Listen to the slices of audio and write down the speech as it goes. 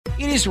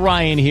It is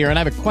Ryan here, and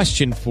I have a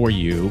question for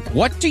you.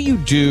 What do you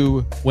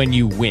do when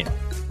you win?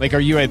 Like, are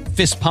you a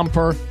fist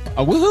pumper,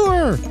 a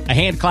woohooer, a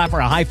hand clapper,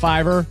 a high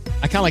fiver?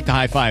 I kind of like the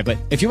high five, but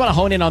if you want to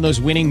hone in on those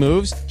winning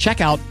moves,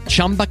 check out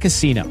Chumba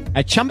Casino.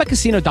 At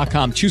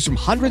ChumbaCasino.com, choose from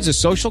hundreds of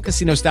social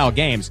casino-style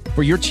games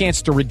for your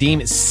chance to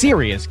redeem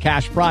serious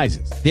cash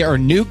prizes. There are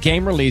new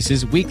game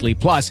releases weekly,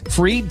 plus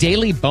free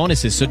daily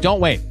bonuses. So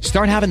don't wait.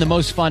 Start having the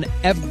most fun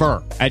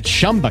ever at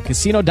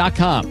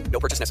ChumbaCasino.com. No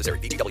purchase necessary.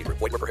 VGW Group.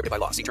 Void where prohibited by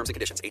law. See terms and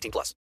conditions. 18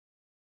 plus.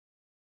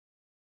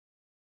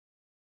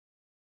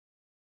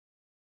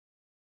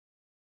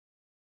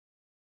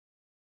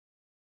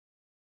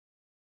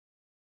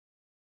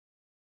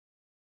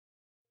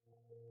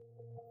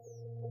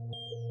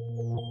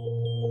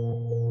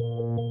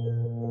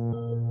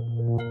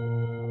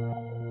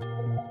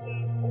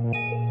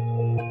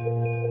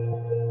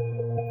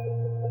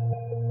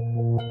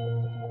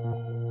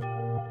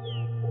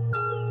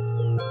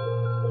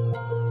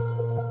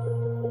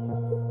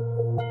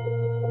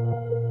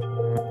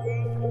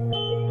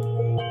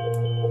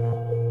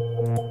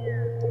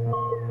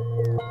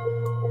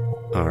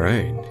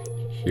 Alright,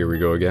 here we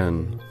go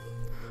again.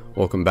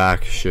 Welcome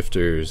back,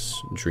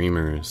 shifters,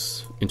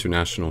 dreamers,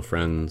 international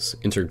friends,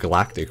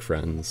 intergalactic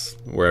friends,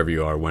 wherever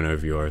you are,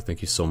 whenever you are.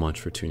 Thank you so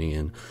much for tuning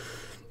in.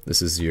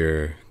 This is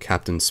your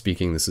captain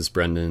speaking. This is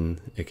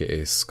Brendan,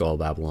 aka Skull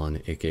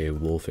Babylon, aka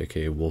Wolf,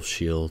 aka Wolf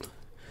Shield.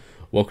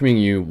 Welcoming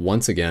you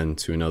once again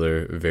to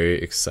another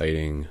very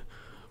exciting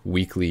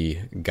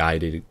weekly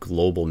guided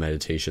global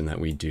meditation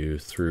that we do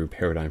through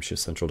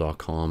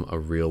ParadigmShiftCentral.com, a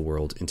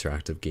real-world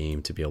interactive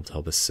game to be able to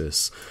help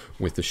assist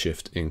with the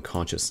shift in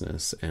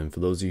consciousness. And for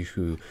those of you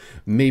who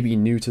may be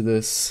new to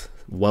this,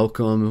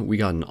 welcome. We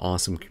got an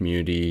awesome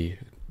community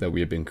that we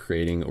have been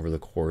creating over the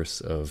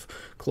course of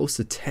close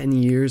to 10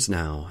 years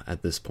now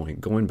at this point,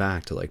 going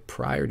back to like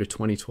prior to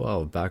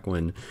 2012, back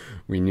when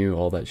we knew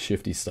all that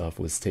shifty stuff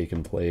was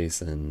taking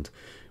place, and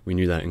we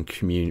knew that in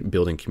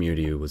building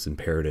community was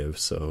imperative.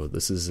 So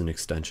this is an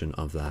extension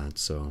of that.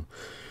 So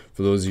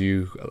for those of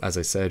you, as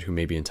I said, who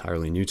may be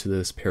entirely new to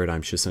this,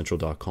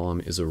 ParadigmShiftCentral.com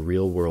is a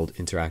real-world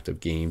interactive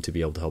game to be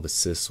able to help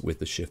assist with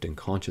the shift in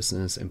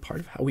consciousness. And part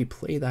of how we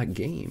play that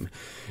game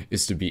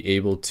is to be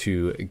able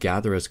to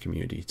gather as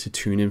community, to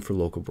tune in for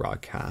local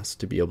broadcasts,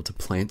 to be able to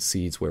plant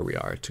seeds where we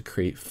are, to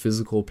create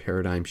physical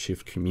paradigm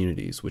shift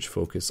communities which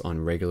focus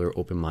on regular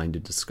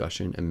open-minded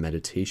discussion and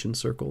meditation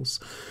circles,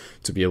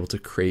 to be able to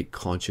create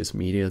conscious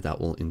media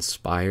that will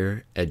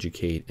inspire,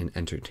 educate, and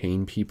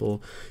entertain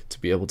people, to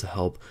be able to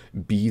help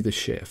be the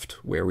shift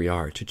where we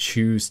are, to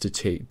choose to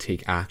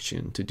take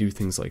action, to do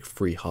things like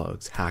free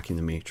hugs, hacking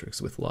the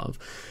matrix with love,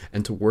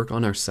 and to work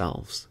on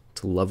ourselves,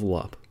 to level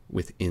up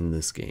within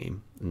this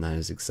game. And that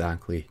is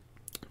exactly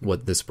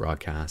what this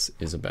broadcast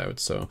is about.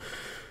 So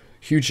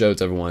huge shout out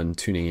to everyone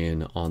tuning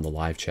in on the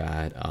live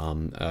chat.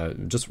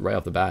 Just right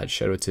off the bat,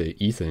 shout out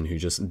to Ethan, who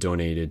just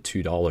donated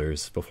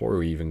 $2 before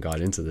we even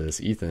got into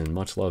this. Ethan,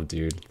 much love,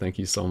 dude. Thank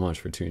you so much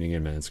for tuning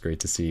in, man. It's great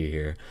to see you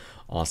here.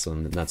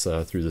 Awesome. And that's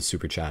through the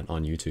super chat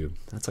on YouTube.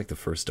 That's like the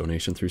first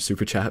donation through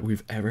super chat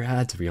we've ever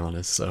had, to be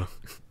honest. So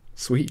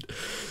sweet.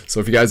 So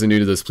if you guys are new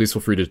to this, please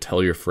feel free to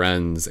tell your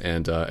friends.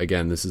 And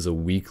again, this is a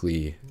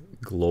weekly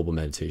global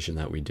meditation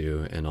that we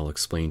do, and I'll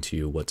explain to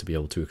you what to be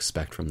able to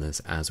expect from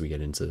this as we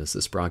get into this.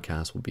 This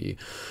broadcast will be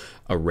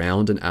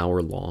around an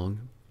hour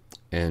long,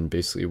 and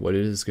basically what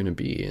it is going to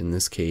be, in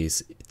this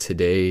case,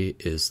 today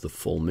is the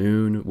full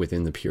moon.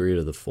 Within the period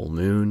of the full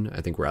moon,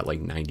 I think we're at like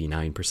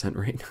 99%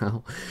 right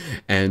now,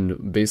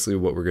 and basically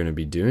what we're going to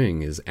be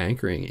doing is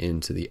anchoring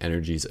into the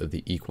energies of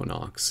the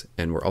equinox,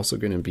 and we're also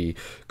going to be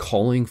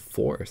calling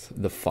forth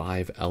the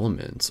 5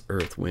 elements: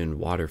 earth, wind,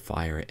 water,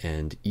 fire,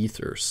 and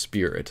ether,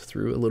 spirit,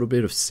 through a little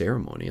bit of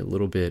ceremony, a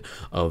little bit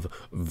of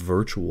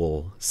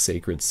virtual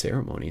sacred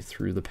ceremony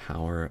through the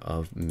power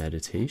of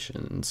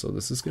meditation. So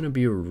this is going to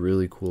be a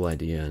really cool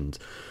idea. And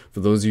for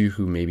those of you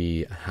who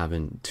maybe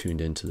haven't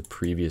tuned into the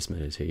previous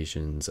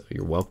meditations,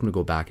 you're welcome to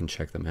go back and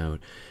check them out.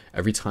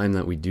 Every time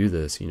that we do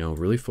this,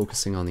 really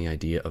focusing on the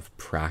idea of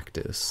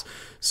practice.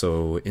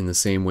 So in the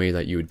same way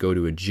that you would go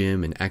to a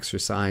gym and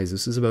exercise,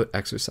 this is about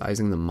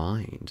exercising the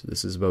mind.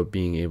 This is about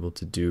being able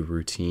to do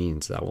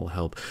routines that will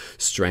help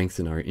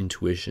strengthen our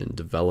intuition,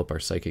 develop our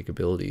psychic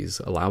abilities,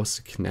 allow us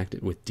to connect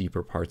it with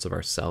deeper parts of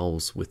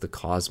ourselves, with the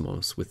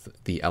cosmos, with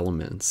the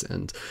elements.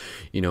 And,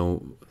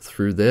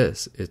 through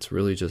this, it's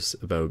really just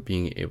about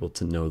being able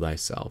to know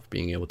thyself,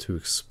 being able to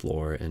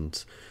explore,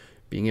 and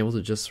being able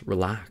to just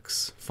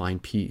relax,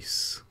 find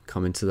peace,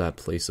 come into that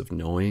place of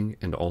knowing,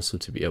 and also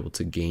to be able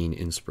to gain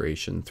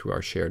inspiration through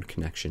our shared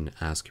connection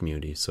as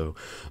community. So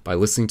by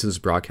listening to this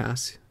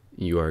broadcast,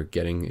 you are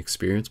getting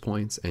experience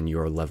points and you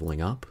are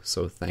leveling up.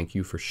 So thank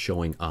you for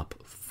showing up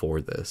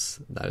for this.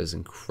 That is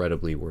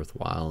incredibly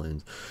worthwhile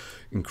and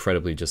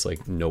incredibly just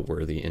like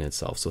noteworthy in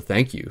itself. So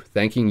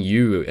thanking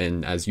you,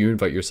 and as you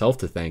invite yourself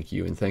to thank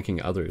you, and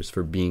thanking others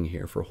for being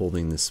here, for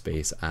holding this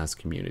space as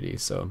community.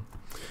 So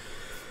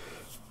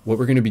what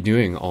we're going to be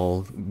doing,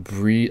 I'll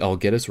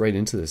get us right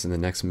into this in the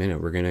next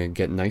minute. We're going to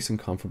get nice and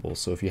comfortable.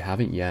 So if you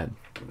haven't yet,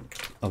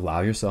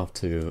 allow yourself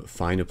to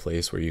find a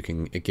place where you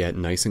can get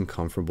nice and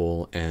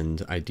comfortable,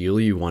 and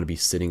ideally you want to be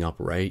sitting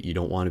upright. You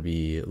don't want to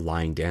be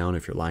lying down.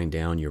 If you're lying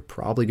down, you're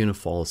probably going to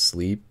fall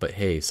asleep, but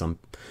hey,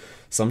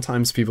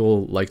 sometimes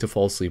people like to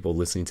fall asleep while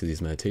listening to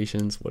these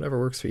meditations. Whatever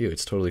works for you,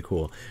 it's totally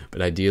cool.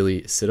 But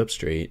ideally, sit up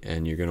straight,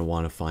 and you're going to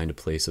want to find a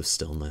place of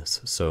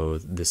stillness. So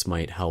this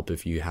might help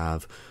if you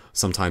have,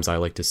 sometimes I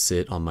like to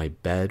sit on my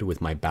bed with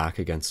my back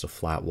against a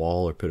flat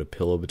wall, or put a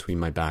pillow between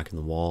my back and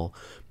the wall.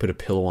 Put a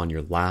pillow on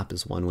your lap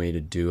is one way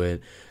to do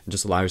it. And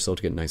just allow yourself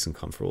to get nice and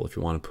comfortable. If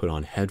you want to put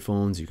on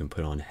headphones, you can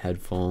put on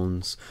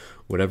headphones.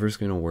 Whatever's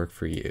going to work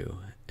for you.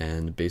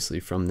 And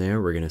basically from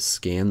there, we're going to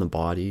scan the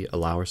body,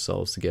 allow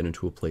ourselves to get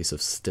into a place of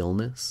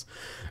stillness.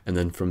 And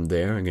then from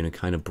there, I'm going to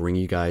kind of bring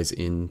you guys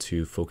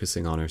into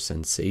focusing on our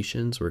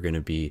sensations. We're going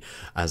to be,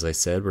 as I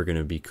said, we're going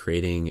to be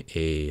creating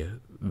a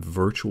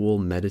virtual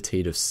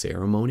meditative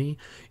ceremony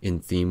in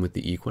theme with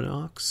the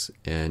equinox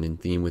and in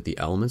theme with the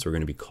elements. We're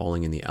going to be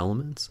calling in the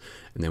elements,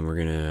 and then we're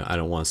going to, I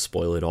don't want to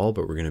spoil it all,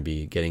 but we're going to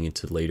be getting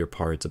into later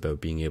parts about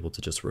being able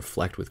to just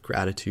reflect with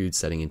gratitude,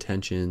 setting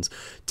intentions,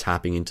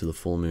 tapping into the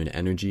full moon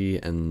energy,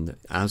 and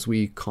as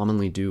we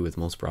commonly do with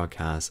most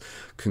broadcasts,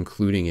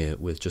 concluding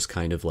it with just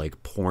kind of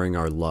like pouring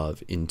our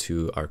love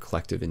into our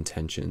collective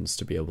intentions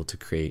to be able to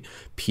create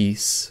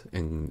peace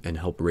and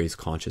help raise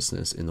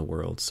consciousness in the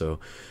world. So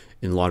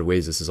in a lot of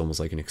ways, this is almost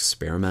like an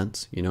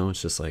experiment, you know?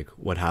 It's just like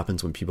what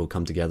happens when people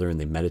come together and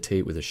they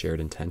meditate with a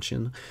shared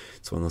intention.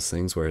 It's one of those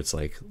things where it's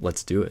like,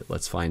 let's do it,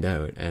 let's find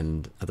out.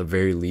 And at the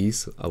very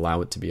least,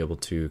 allow it to be able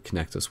to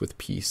connect us with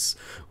peace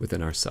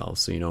within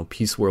ourselves. So, you know,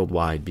 peace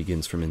worldwide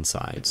begins from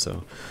inside.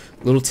 So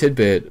little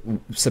tidbit,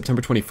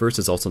 September 21st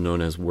is also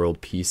known as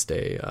World Peace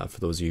Day, for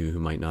those of you who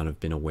might not have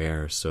been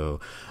aware. So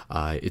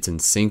it's in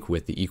sync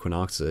with the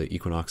equinox. The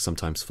equinox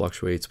sometimes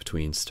fluctuates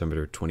between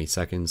September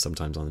 22nd,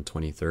 sometimes on the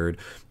 23rd.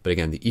 But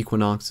again, the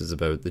equinox is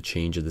about the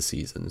change of the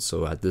season.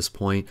 So at this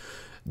point,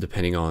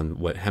 depending on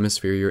what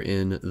hemisphere you're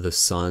in, the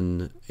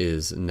sun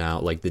is now,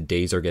 like, the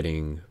days are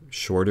getting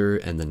shorter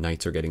and the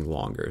nights are getting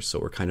longer. So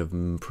we're kind of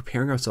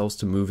preparing ourselves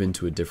to move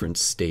into a different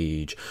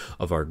stage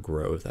of our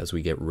growth as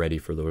we get ready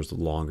for those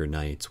longer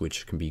nights,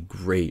 which can be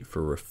great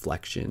for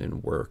reflection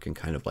and work and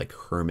kind of like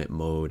hermit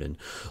mode and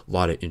a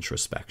lot of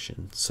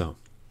introspection. So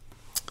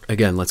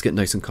again, let's get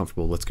nice and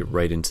comfortable. Let's get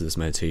right into this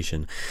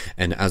meditation.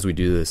 And as we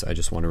do this, I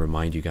just want to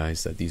remind you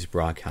guys that these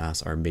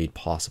broadcasts are made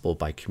possible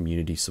by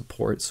community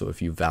support. So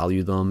if you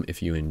value them,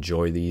 if you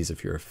enjoy these,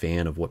 if you're a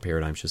fan of what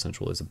Paradigm Shift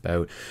Central is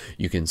about,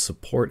 you can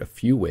support a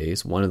few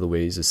ways. One of the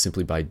ways is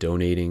simply by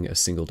donating a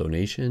single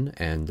donation,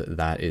 and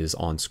that is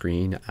on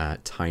screen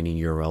at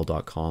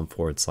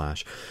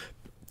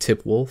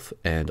tinyurl.com/tipwolf,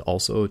 and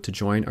also to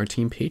join our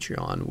team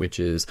Patreon, which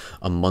is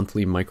a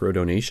monthly micro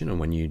donation. And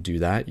when you do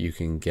that, you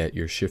can get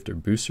your Shifter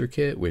Booster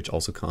Kit, which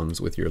also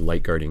comes with your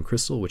Light Guardian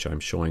Crystal, which I'm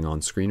showing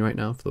on screen right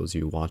now for those of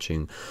you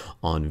watching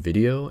on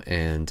video.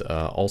 And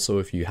also,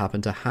 if you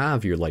happen to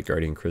have your Light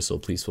Guardian Crystal,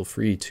 please feel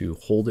free to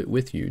hold it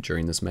with you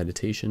during this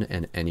meditation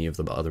and any of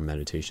the other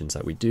meditations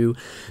that we do.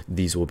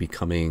 These will be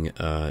coming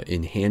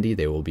in handy.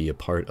 They will be a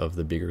part of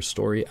the bigger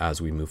story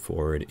as we move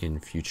forward in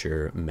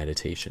future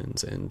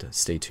meditations, and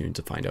stay tuned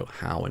to find out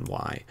how and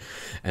why.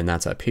 And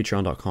that's at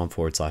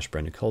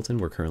patreon.com/Brendan Culton.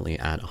 We're currently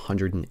at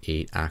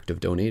 108 active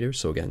donators.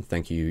 So again,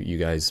 thank you. You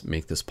guys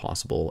make this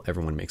possible.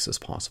 Everyone makes this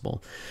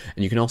possible.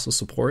 And you can also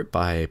support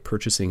by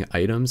purchasing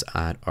items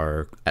at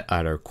our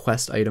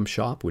Quest item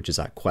shop, which is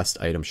at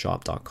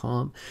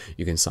questitemshop.com.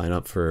 You can sign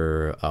up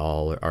for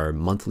our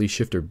monthly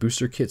Shifter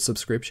Booster Kit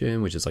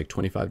subscription, which is like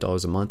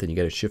 $25 a month, and you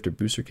get a Shifter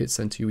Booster Kit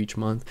sent to you each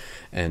month.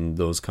 And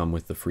those come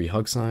with the free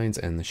hug signs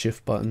and the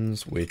shift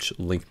buttons, which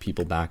link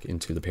people back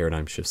into the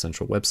Paradigm Shift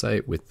Central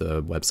website with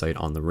the website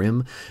on the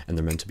rim, and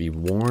they're meant to be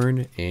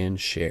worn and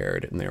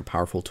shared, and they're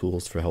powerful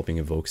tools for helping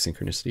evoke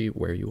synchronicity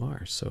where you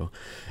are. So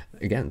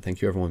again,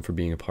 thank you everyone for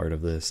being a part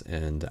of this,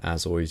 and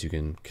as always, you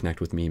can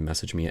connect with me,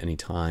 message me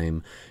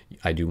anytime.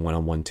 I do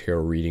one-on-one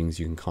tarot readings.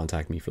 You can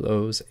contact me for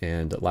those.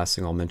 And last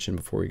thing I'll mention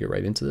before we get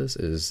right into this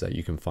is that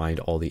you can find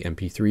all the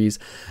MP3s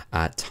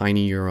at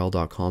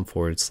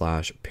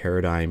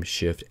tinyurl.com/Paradigm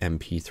Shift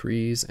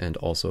MP3s, and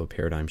also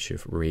Paradigm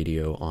Shift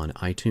Radio on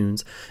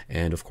iTunes,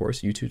 and of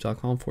course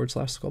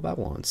youtube.com/Skull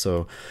Babylon.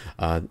 So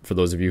for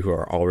those of you who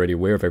are already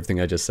aware of everything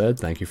I just said,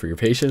 thank you for your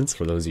patience.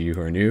 For those of you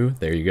who are new,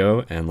 there you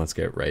go, and let's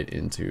get right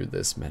into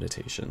this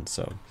meditation.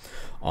 So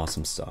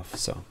awesome stuff.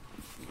 So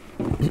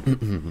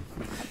and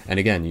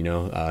again, you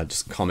know,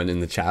 just comment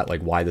in the chat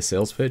like why the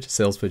sales pitch.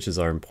 Sales pitches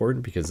are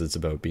important because it's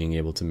about being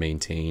able to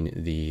maintain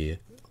the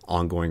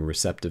ongoing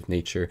receptive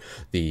nature,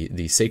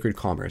 the sacred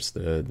commerce,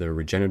 the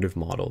regenerative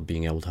model,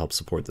 being able to help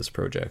support this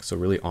project. So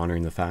really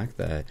honoring the fact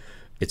that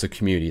it's a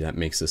community that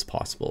makes this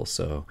possible.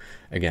 So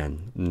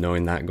again,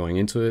 knowing that going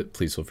into it,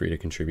 please feel free to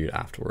contribute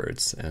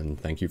afterwards. And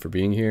thank you for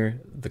being here.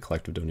 The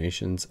collective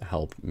donations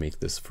help make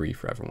this free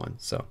for everyone.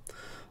 So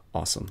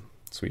awesome.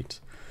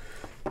 Sweet.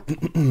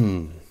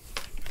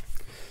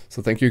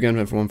 So thank you again,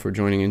 everyone, for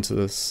joining into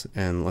this,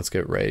 and let's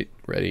get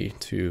ready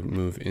to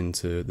move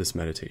into this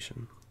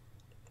meditation.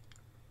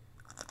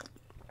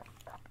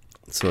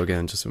 So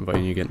again, just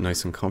inviting you to get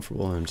nice and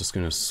comfortable. I'm just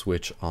going to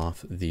switch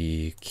off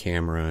the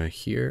camera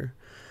here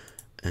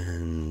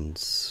and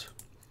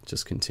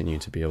just continue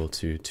to be able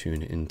to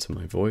tune into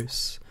my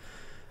voice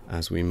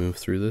as we move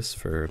through this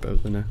for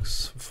about the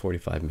next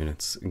 45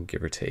 minutes,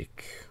 give or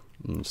take.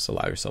 And just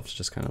allow yourself to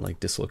just kind of like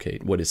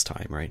dislocate. What is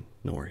time, right?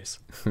 No worries.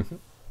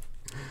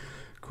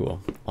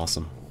 Cool.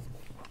 Awesome.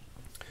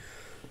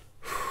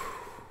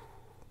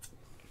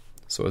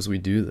 So as we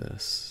do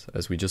this,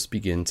 as we just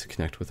begin to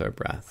connect with our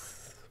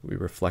breath, we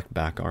reflect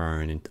back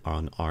on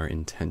our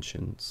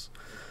intentions.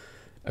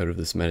 Out of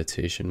this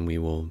meditation, we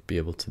will be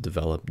able to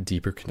develop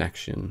deeper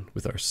connection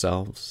with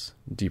ourselves,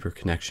 deeper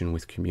connection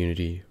with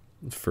community,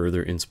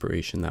 further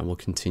inspiration that will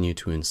continue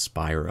to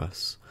inspire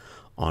us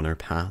on our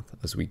path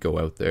as we go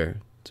out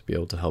there to be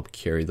able to help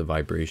carry the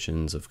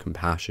vibrations of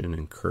compassion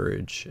and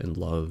courage and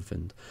love,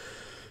 and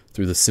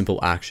through the simple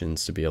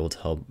actions to be able to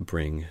help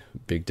bring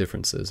big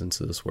differences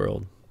into this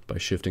world by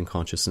shifting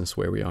consciousness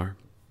where we are.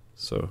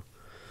 So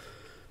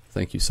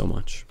thank you so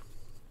much.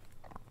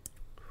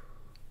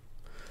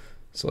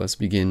 So let's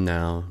begin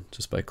now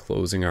just by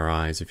closing our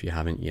eyes if you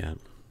haven't yet.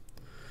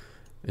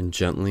 And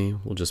gently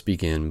we'll just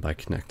begin by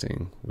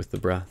connecting with the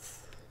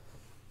breath.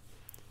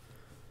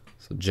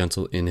 So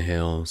gentle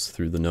inhales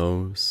through the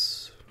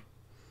nose.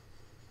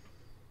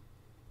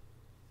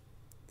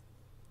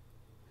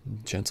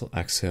 Gentle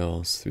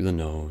exhales through the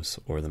nose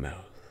or the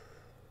mouth.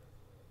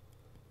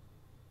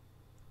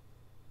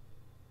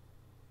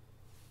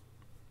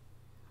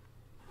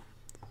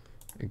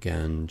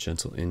 Again,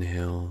 gentle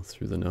inhale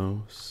through the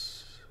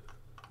nose.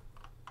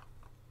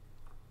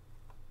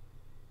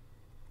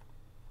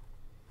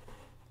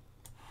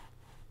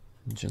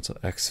 Gentle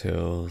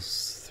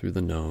exhales through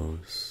the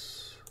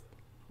nose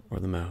or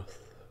the mouth.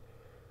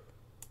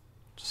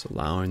 Just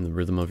allowing the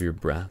rhythm of your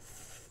breath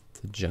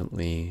to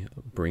gently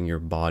bring your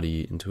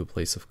body into a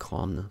place of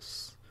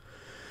calmness,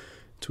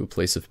 to a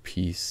place of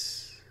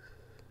peace,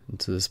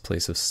 into this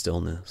place of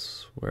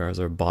stillness, where as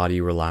our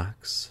body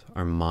relaxes,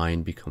 our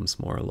mind becomes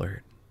more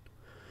alert.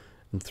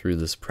 And through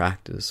this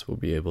practice, we'll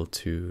be able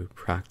to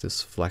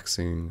practice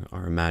flexing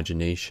our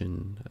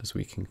imagination as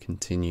we can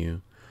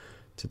continue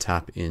to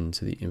tap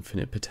into the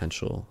infinite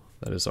potential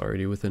that is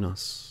already within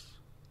us.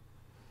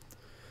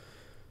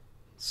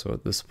 So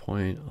at this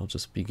point, I'll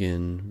just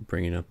begin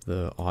bringing up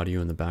the audio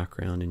in the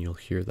background, and you'll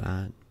hear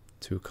that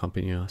to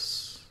accompany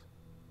us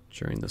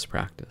during this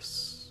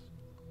practice.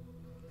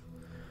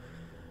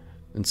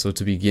 And so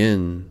to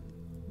begin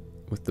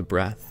with the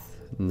breath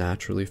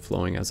naturally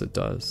flowing as it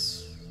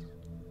does,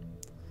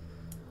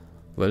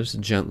 let us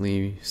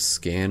gently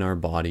scan our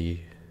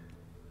body.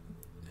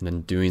 And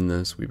in doing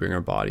this, we bring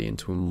our body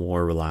into a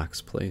more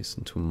relaxed place,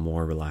 into a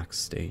more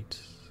relaxed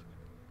state.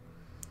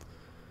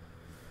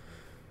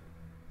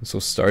 So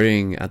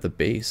starting at the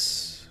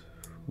base,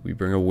 we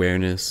bring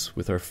awareness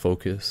with our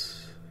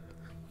focus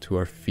to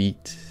our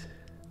feet,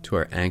 to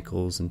our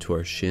ankles, and to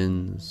our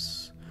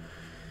shins.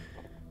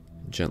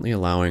 Gently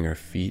allowing our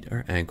feet,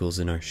 our ankles,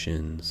 and our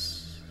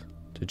shins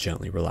to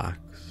gently relax.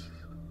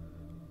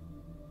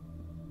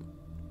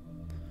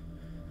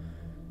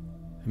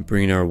 And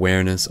bringing our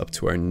awareness up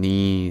to our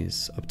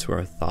knees, up to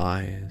our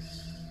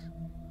thighs.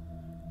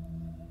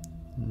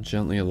 And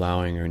gently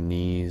allowing our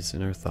knees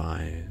and our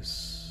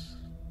thighs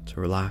to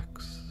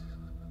relax.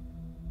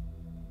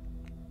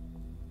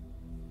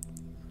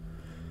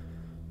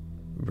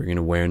 Bringing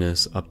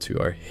awareness up to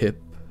our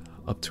hip,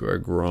 up to our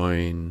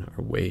groin,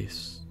 our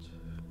waist.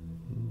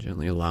 And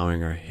gently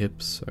allowing our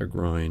hips, our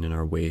groin, and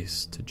our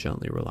waist to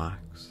gently relax.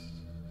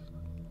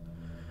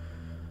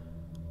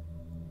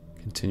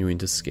 Continuing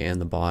to scan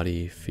the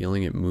body,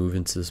 feeling it move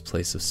into this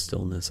place of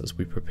stillness as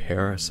we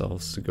prepare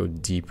ourselves to go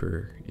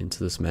deeper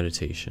into this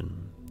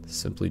meditation.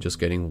 Simply just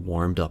getting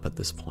warmed up at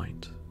this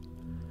point.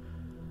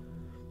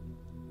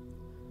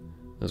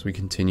 As we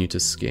continue to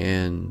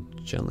scan,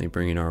 gently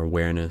bringing our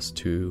awareness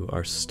to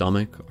our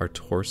stomach, our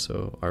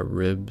torso, our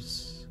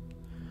ribs.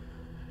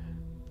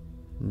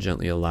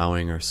 Gently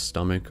allowing our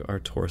stomach,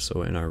 our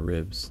torso, and our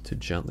ribs to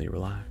gently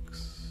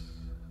relax.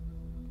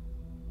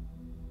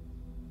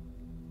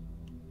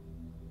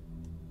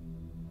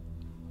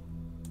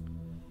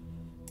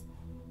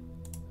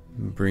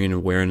 Bringing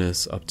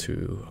awareness up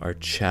to our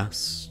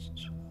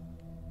chest,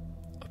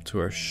 up to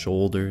our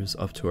shoulders,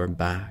 up to our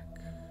back.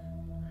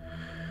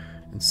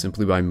 And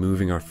simply by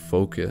moving our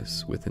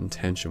focus with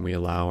intention, we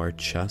allow our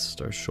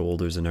chest, our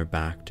shoulders, and our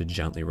back to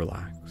gently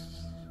relax.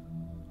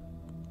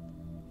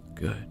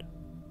 Good.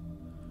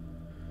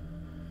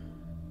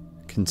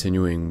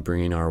 Continuing,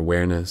 bringing our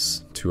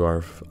awareness to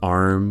our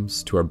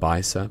arms, to our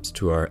biceps,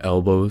 to our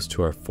elbows,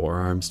 to our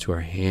forearms, to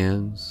our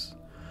hands.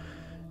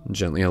 And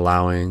gently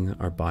allowing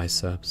our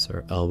biceps,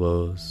 our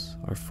elbows,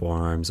 our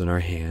forearms, and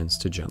our hands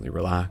to gently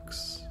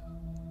relax.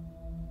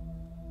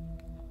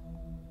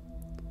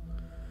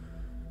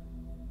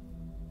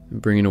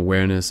 And bringing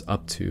awareness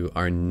up to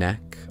our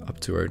neck, up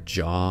to our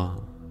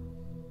jaw,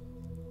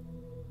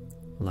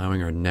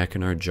 allowing our neck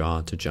and our jaw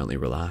to gently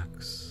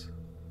relax.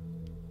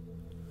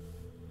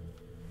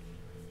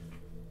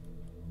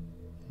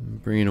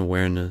 Bringing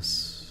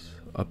awareness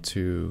up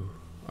to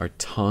our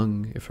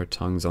tongue, if our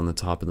tongue's on the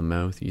top of the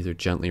mouth, either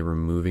gently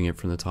removing it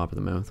from the top of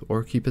the mouth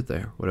or keep it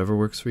there, whatever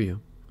works for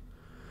you.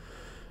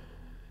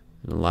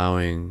 And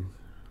allowing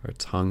our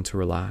tongue to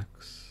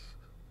relax.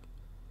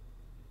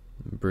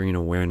 And bringing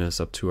awareness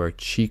up to our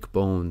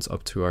cheekbones,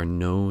 up to our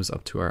nose,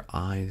 up to our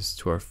eyes,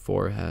 to our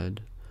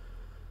forehead.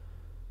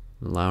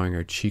 Allowing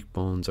our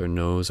cheekbones, our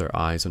nose, our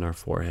eyes, and our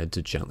forehead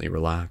to gently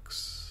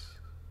relax.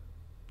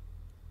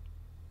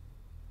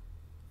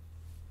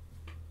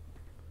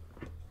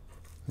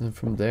 And then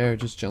from there,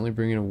 just gently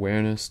bringing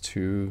awareness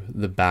to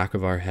the back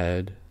of our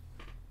head,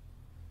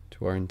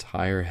 to our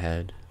entire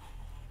head,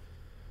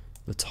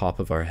 the top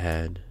of our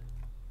head,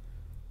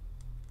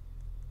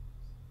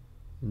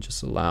 and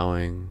just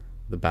allowing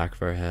the back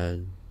of our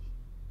head,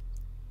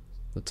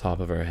 the top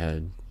of our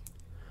head,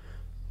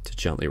 to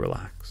gently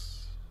relax.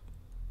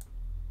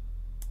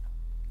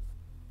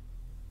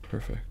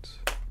 Perfect.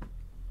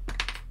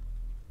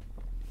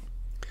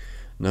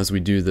 And as we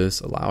do this,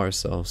 allow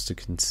ourselves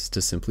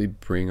to simply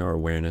bring our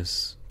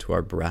awareness to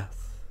our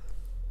breath,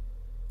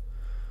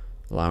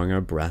 allowing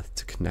our breath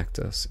to connect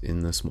us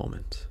in this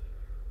moment.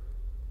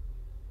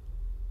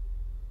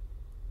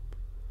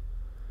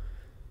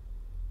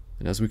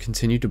 And as we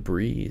continue to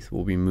breathe,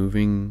 we'll be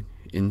moving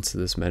into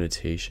this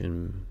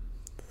meditation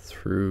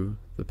through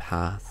the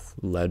path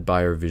led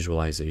by our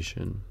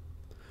visualization.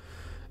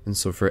 And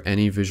so for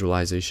any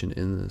visualization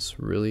in this,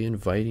 really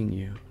inviting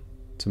you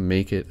to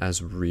make it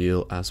as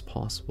real as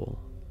possible,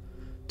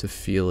 to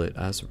feel it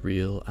as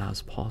real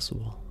as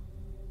possible.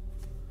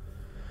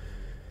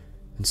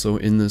 And so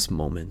in this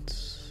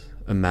moment,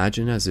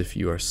 imagine as if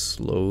you are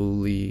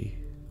slowly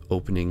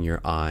opening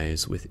your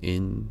eyes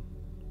within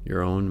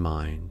your own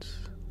mind.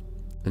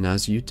 And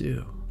as you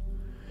do,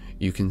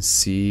 you can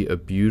see a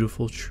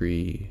beautiful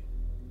tree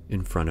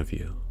in front of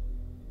you.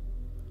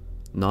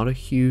 Not a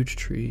huge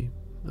tree,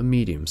 a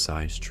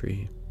medium-sized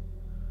tree.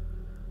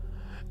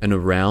 And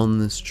around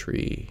this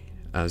tree,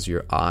 as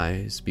your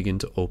eyes begin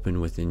to open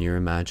within your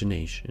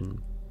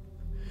imagination,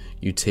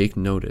 you take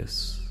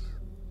notice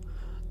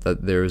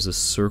that there is a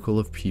circle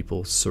of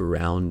people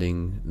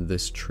surrounding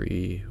this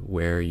tree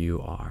where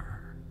you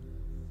are.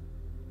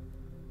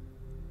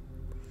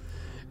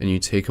 And you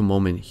take a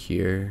moment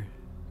here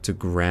to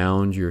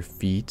ground your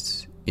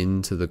feet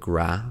into the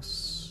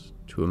grass,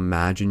 to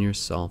imagine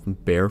yourself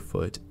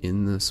barefoot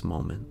in this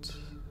moment.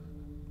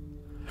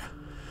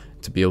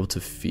 To be able to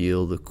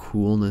feel the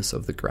coolness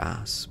of the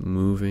grass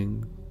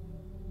moving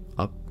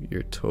up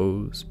your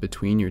toes,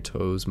 between your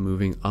toes,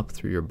 moving up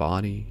through your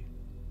body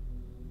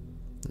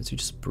as you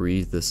just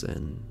breathe this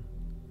in.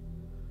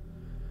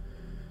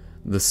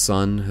 The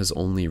sun has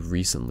only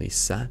recently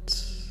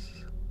set,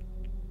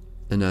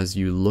 and as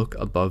you look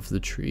above the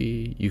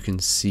tree, you can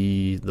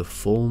see the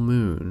full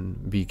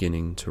moon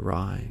beginning to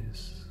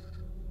rise.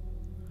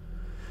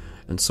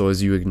 And so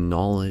as you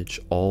acknowledge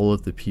all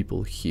of the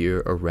people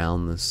here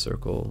around this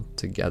circle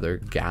together,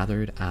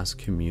 gathered as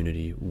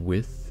community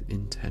with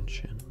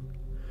intention,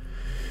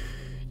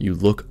 you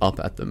look up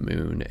at the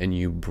moon and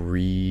you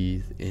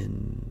breathe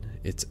in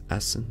its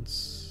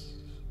essence.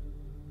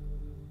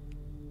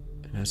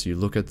 And as you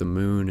look at the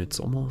moon, it's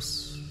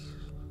almost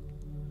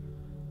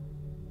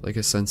like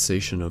a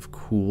sensation of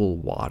cool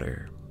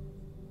water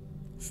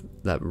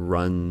that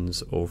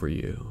runs over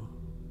you.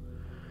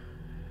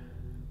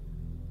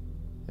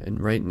 And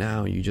right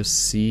now, you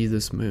just see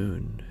this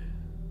moon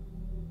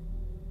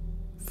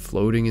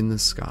floating in the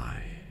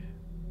sky,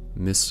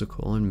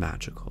 mystical and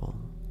magical,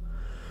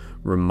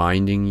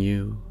 reminding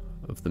you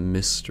of the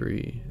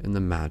mystery and the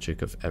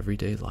magic of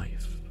everyday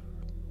life.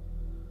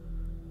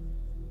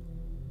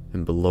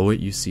 And below it,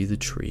 you see the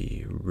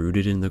tree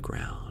rooted in the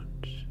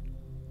ground,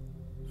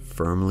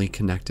 firmly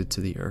connected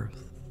to the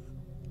earth.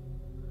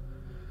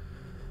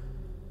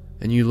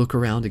 And you look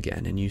around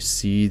again and you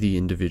see the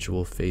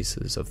individual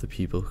faces of the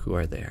people who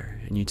are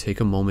there, and you take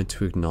a moment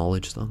to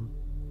acknowledge them.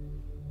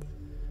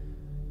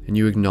 And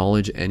you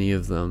acknowledge any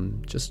of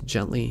them just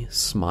gently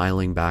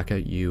smiling back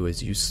at you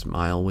as you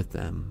smile with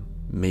them,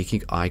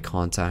 making eye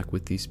contact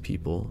with these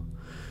people,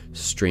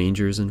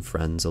 strangers and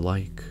friends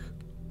alike.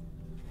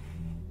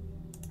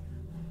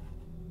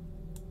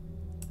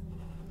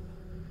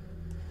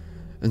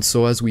 And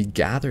so as we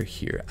gather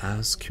here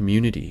as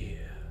community,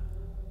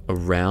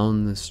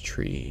 around this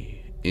tree,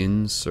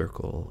 in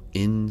circle,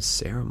 in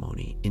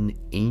ceremony, in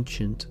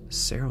ancient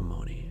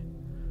ceremony,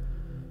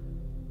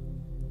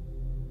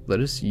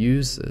 let us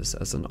use this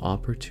as an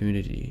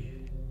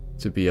opportunity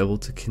to be able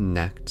to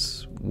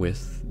connect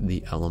with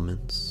the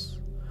elements,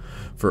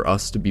 for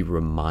us to be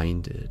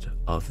reminded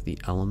of the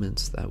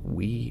elements that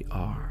we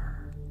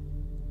are.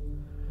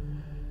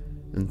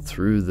 And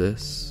through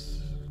this,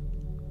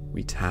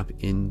 we tap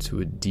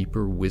into a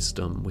deeper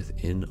wisdom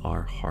within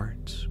our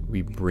heart.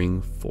 We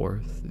bring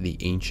forth the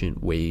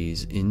ancient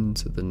ways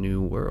into the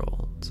new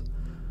world,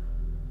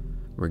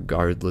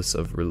 regardless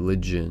of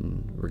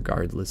religion,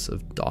 regardless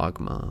of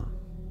dogma,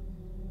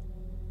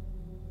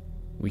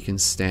 we can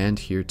stand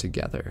here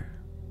together,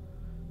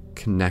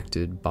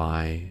 connected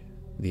by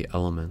the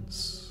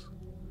elements,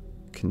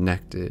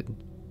 connected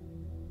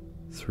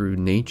through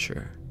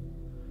nature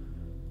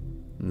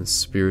and the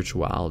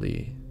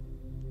spirituality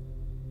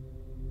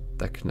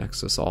that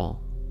connects us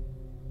all,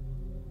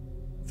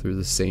 through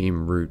the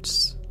same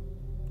roots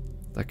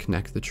that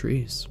connect the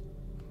trees.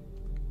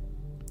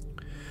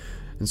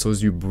 And so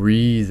as you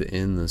breathe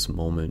in this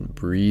moment,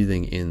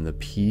 breathing in the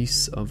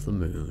peace of the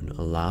moon,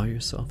 allow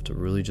yourself to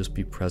really just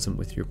be present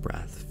with your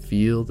breath.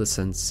 Feel the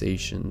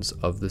sensations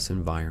of this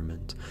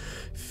environment.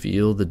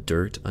 Feel the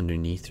dirt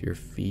underneath your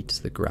feet,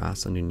 the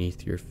grass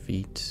underneath your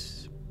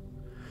feet.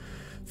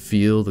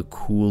 Feel the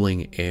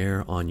cooling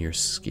air on your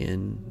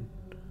skin.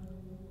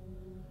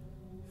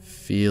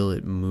 Feel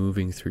it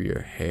moving through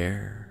your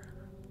hair.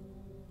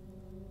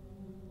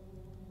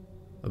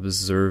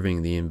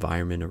 Observing the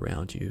environment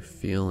around you,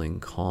 feeling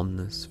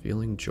calmness,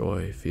 feeling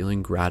joy,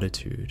 feeling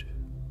gratitude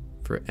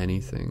for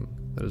anything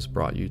that has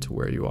brought you to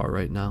where you are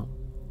right now.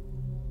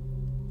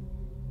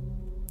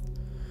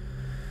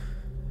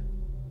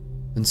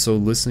 And so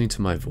listening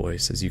to my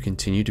voice as you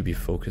continue to be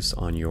focused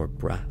on your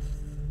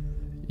breath,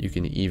 you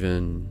can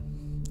even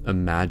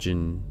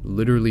imagine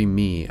literally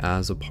me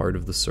as a part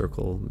of the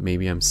circle.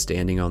 Maybe I'm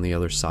standing on the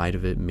other side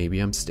of it, maybe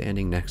I'm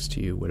standing next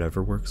to you,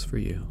 whatever works for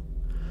you.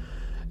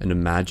 And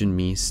imagine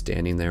me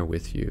standing there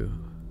with you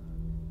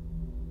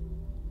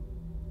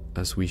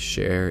as we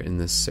share in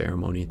this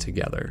ceremony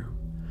together,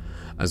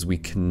 as we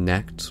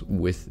connect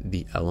with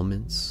the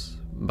elements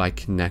by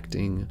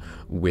connecting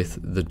with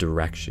the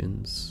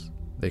directions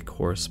they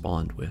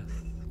correspond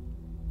with.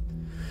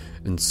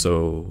 And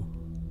so,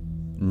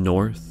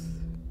 north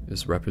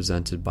is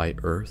represented by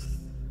earth,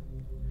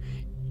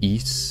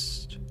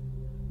 east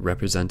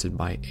represented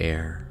by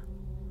air,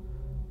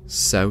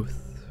 south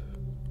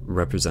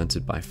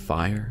represented by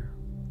fire,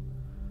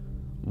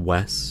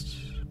 west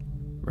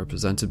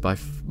represented by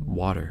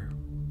water,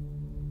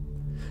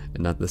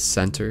 and at the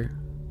center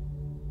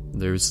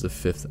there's the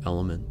fifth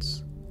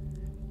element,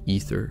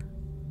 ether,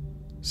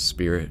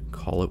 spirit,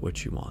 call it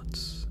what you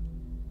want.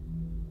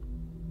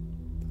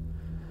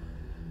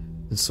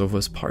 And so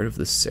as part of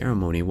this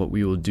ceremony, what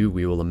we will do,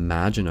 we will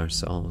imagine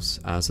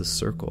ourselves as a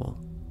circle,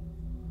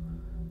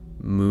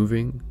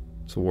 moving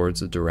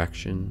towards a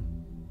direction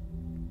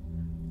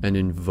and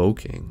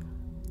invoking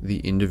the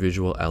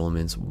individual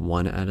elements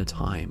one at a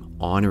time,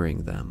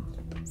 honoring them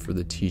for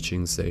the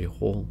teachings they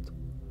hold.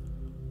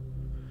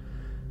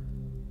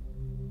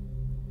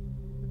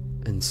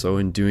 And so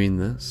in doing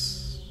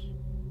this,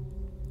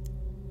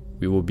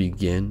 we will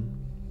begin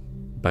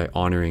by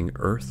honoring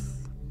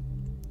Earth,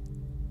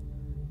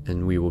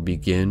 and we will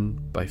begin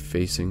by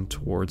facing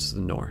towards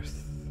the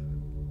north.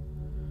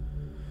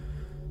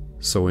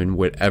 So in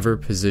whatever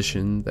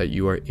position that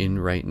you are in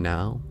right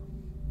now,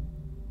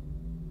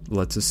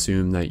 let's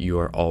assume that you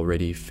are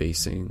already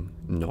facing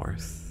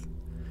north,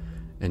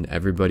 and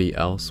everybody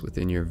else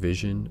within your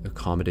vision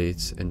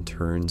accommodates and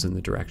turns in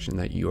the direction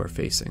that you are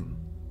facing.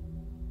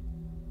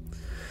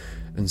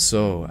 And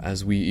so,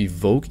 as we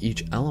evoke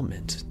each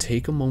element,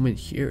 take a moment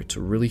here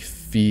to really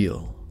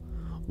feel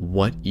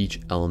what each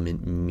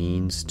element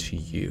means to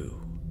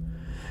you.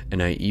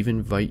 And I even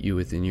invite you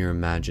within your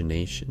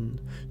imagination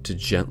to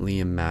gently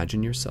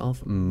imagine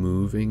yourself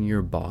moving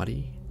your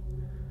body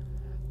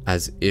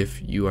as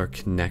if you are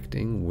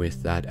connecting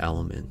with that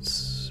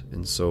element.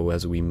 And so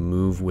as we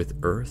move with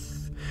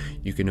earth,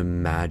 you can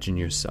imagine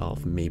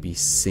yourself maybe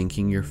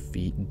sinking your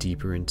feet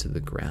deeper into the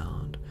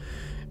ground,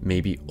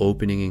 maybe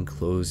opening and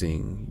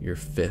closing your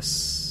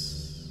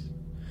fists,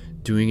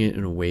 doing it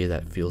in a way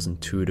that feels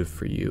intuitive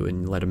for you,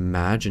 and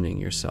imagining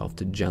yourself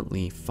to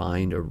gently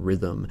find a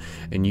rhythm.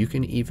 And you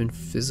can even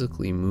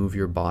physically move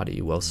your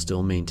body while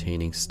still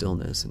maintaining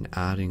stillness and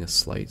adding a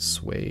slight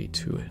sway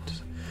to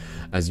it,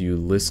 as you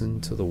listen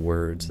to the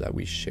words that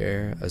we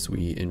share, as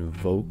we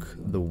invoke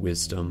the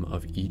wisdom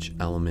of each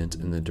element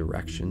and the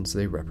directions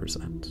they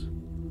represent.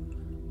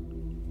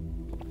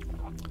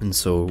 And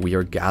so we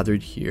are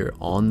gathered here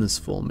on this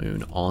full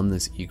moon, on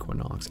this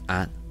equinox,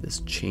 at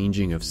this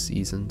changing of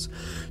seasons,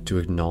 to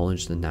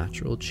acknowledge the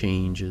natural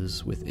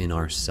changes within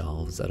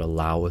ourselves that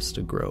allow us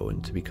to grow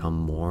and to become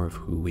more of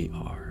who we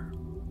are.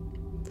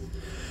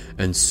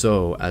 And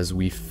so as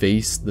we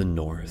face the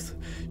north,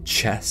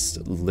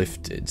 chest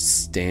lifted,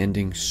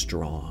 standing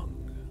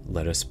strong,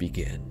 let us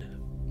begin.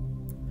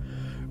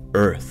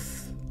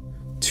 Earth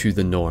to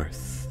the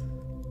north.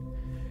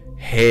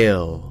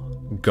 Hail,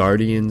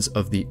 guardians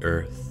of the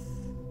earth.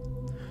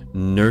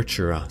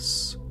 Nurture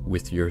us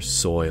with your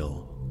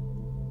soil.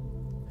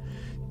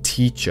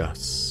 Teach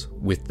us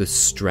with the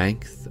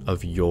strength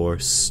of your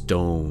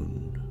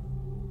stone.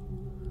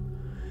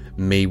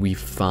 May we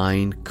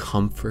find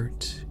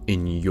comfort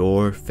in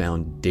your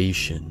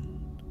foundation.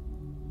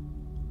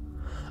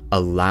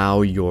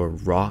 Allow your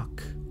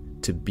rock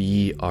to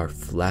be our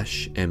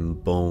flesh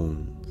and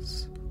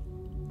bones.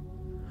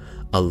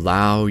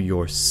 Allow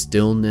your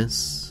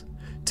stillness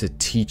to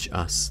teach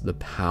us the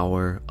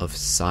power of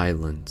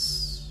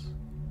silence.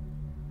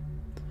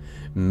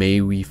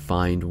 May we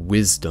find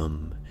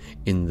wisdom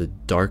in the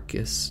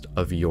darkest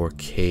of your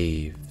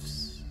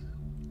caves.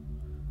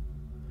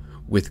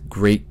 With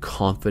great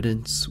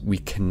confidence, we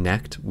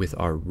connect with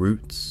our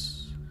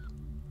roots.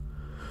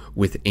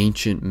 With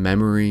ancient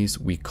memories,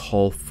 we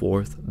call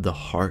forth the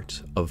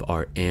heart of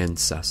our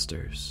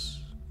ancestors.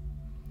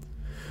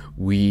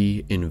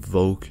 We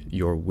invoke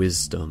your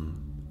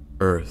wisdom,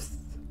 Earth.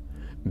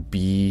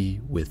 Be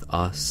with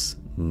us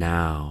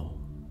now.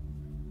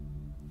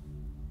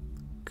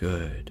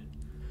 Good.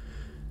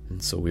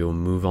 And so we will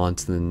move on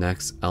to the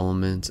next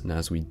element, and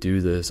as we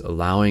do this,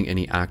 allowing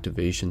any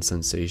activation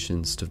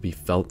sensations to be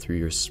felt through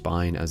your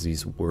spine as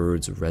these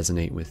words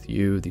resonate with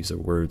you. These are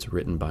words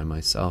written by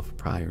myself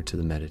prior to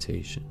the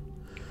meditation.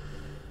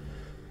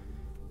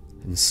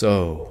 And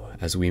so,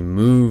 as we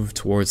move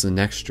towards the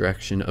next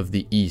direction of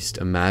the east,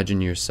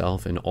 imagine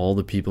yourself and all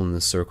the people in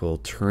the circle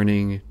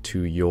turning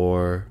to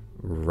your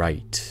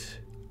right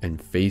and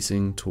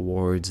facing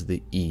towards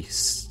the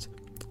east.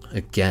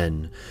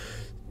 Again,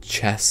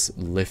 chest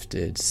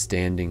lifted,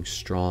 standing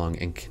strong,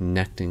 and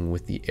connecting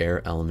with the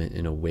air element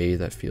in a way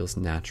that feels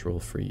natural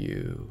for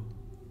you.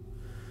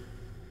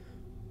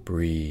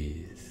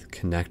 Breathe.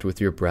 Connect with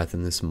your breath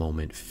in this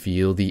moment.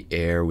 Feel the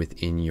air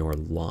within your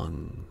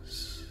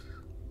lungs.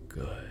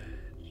 Good.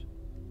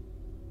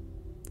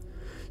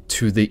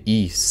 To the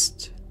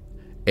east,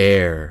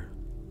 air.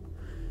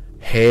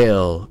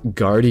 Hail,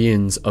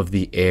 guardians of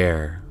the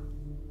air.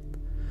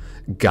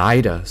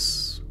 Guide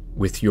us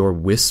with your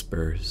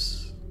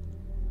whispers.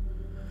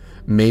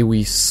 May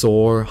we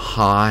soar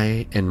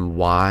high and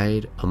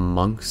wide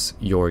amongst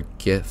your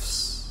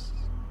gifts.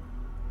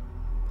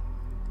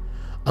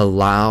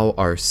 Allow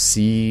our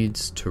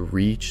seeds to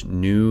reach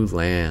new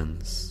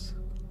lands.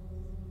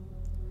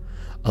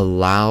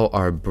 Allow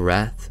our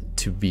breath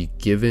to be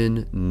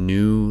given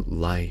new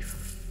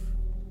life.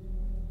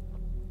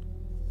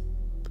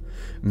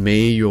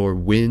 May your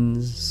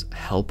winds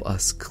help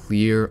us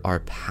clear our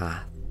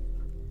path.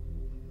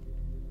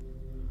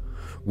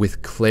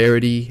 With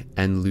clarity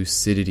and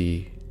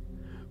lucidity,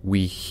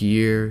 we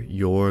hear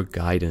your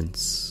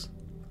guidance.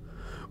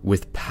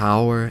 With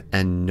power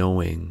and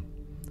knowing,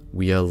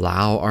 we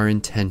allow our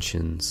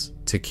intentions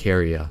to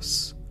carry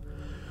us.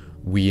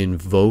 We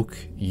invoke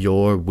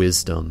your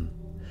wisdom.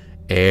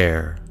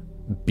 Air,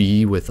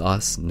 be with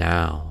us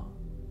now.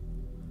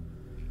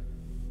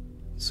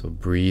 So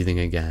breathing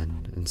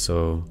again. And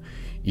so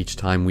each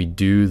time we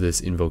do this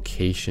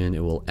invocation,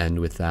 it will end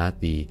with that.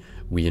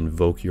 We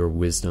invoke your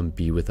wisdom,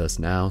 be with us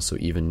now. So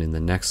even in the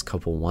next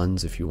couple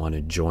ones, if you want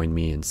to join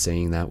me in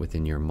saying that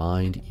within your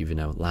mind, even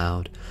out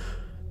loud,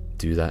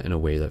 do that in a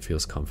way that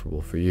feels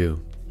comfortable for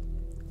you.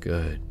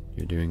 Good.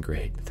 You're doing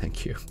great.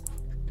 Thank you.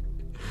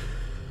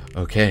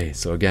 Okay,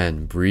 so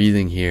again,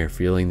 breathing here,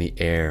 feeling the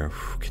air,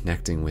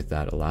 connecting with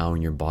that,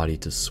 allowing your body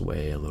to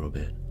sway a little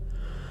bit.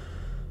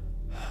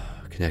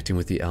 Connecting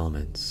with the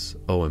elements.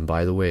 Oh, and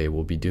by the way,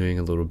 we'll be doing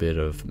a little bit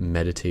of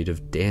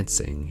meditative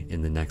dancing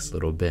in the next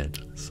little bit.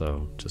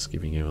 So just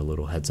giving you a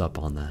little heads up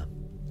on that.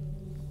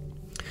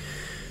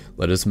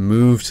 Let us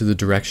move to the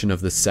direction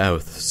of the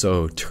south.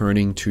 So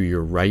turning to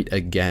your right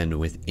again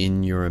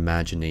within your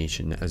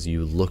imagination as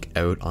you look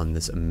out on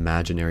this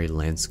imaginary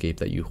landscape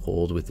that you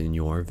hold within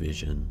your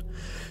vision.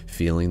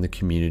 Feeling the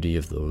community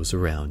of those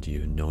around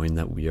you, knowing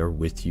that we are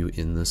with you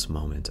in this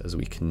moment as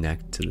we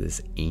connect to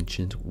this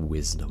ancient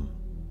wisdom.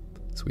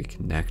 So we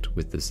connect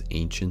with this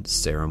ancient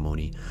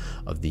ceremony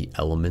of the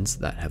elements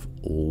that have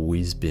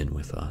always been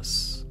with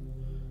us.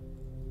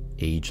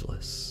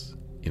 Ageless,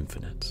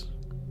 infinite.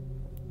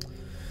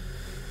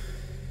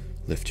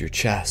 Lift your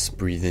chest,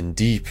 breathe in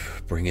deep,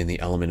 bring in the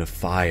element of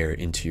fire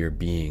into your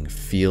being,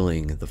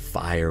 feeling the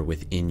fire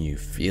within you,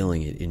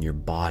 feeling it in your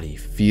body,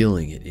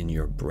 feeling it in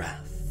your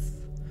breath.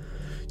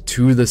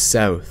 To the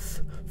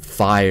south,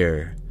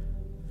 fire.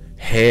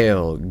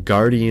 Hail,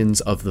 guardians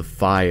of the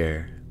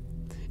fire.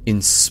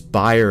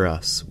 Inspire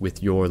us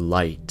with your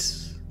light.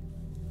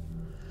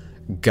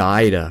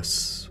 Guide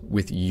us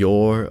with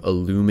your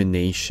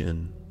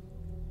illumination.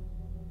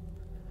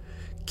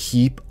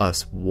 Keep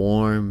us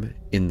warm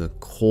in the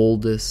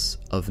coldest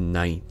of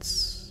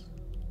nights.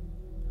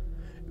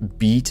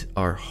 Beat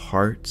our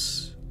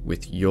hearts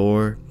with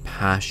your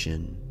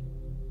passion.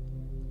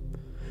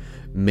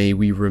 May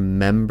we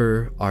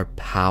remember our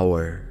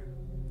power.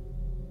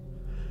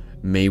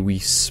 May we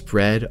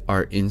spread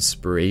our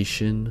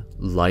inspiration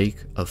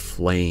like a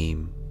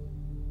flame.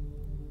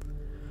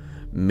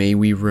 May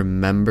we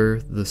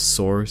remember the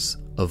source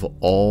of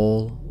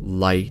all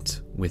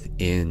light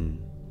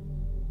within.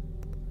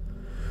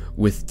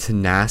 With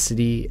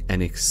tenacity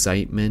and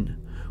excitement,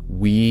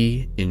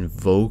 we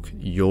invoke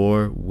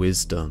your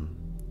wisdom.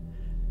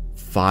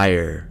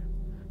 Fire,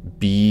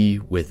 be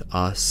with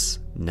us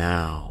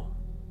now.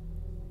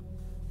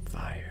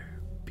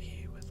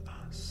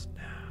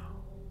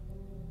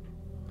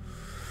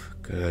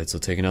 Good, so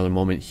take another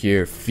moment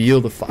here.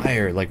 Feel the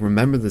fire. Like,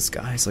 remember this,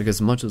 guys. Like,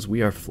 as much as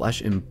we are flesh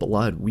and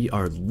blood, we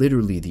are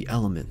literally the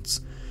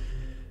elements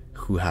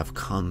who have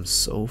come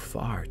so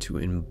far to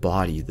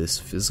embody this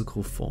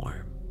physical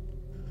form.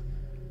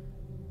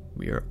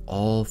 We are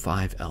all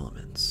 5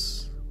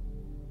 elements.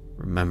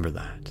 Remember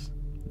that.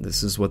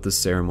 This is what the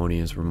ceremony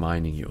is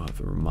reminding you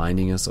of,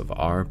 reminding us of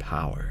our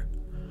power.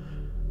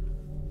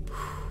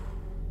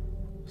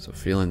 So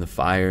feeling the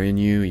fire in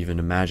you, even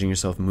imagining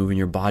yourself moving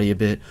your body a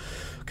bit,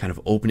 kind of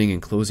opening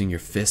and closing your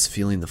fists,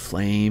 feeling the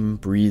flame,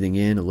 breathing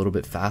in a little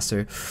bit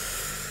faster,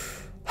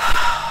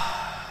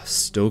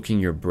 stoking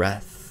your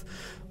breath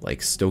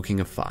like stoking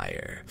a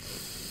fire.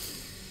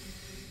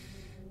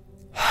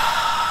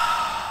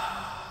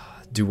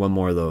 Do one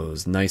more of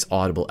those. Nice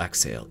audible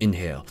exhale.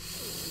 Inhale.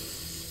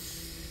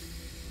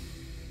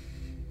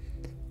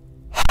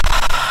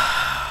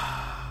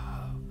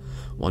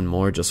 One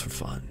more just for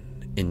fun.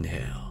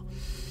 Inhale.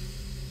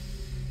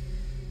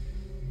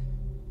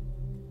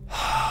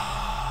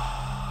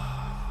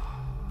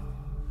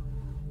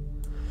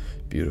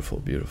 Beautiful,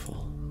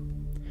 beautiful.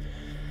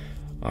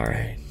 All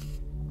right.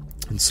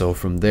 And so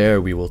from there,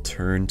 we will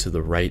turn to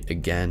the right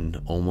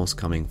again, almost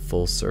coming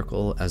full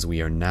circle as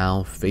we are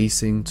now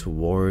facing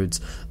towards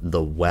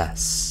the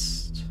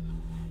west.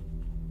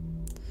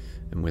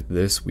 And with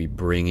this, we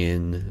bring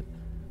in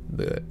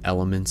the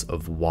elements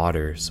of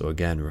water. So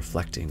again,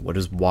 reflecting, what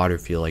does water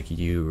feel like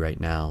you right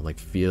now? Like,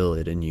 feel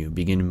it in you.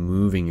 Begin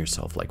moving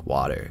yourself like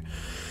water.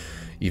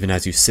 Even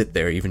as you sit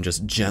there, even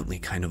just gently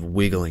kind of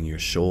wiggling your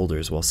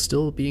shoulders while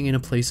still being in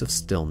a place of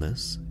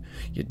stillness.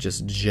 You're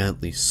just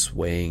gently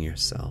swaying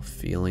yourself,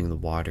 feeling the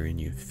water in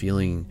you,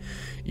 feeling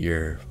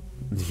your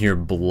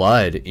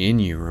blood in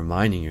you,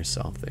 reminding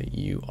yourself that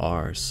you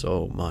are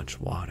so much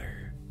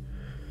water.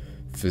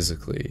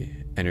 Physically,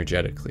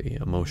 energetically,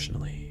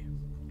 emotionally.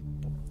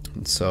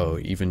 And so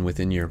even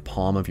within your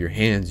palm of your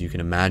hands, you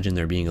can imagine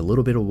there being a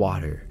little bit of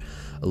water,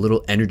 a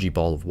little energy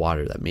ball of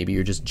water that maybe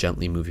you're just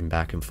gently moving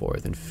back and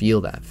forth, and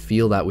feel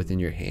that within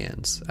your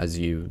hands as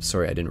you,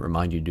 sorry, I didn't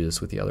remind you to do this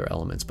with the other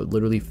elements, but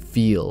literally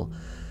feel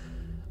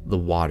the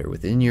water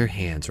within your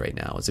hands right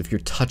now as if you're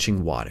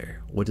touching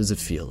water. What does it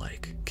feel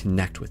like?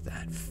 Connect with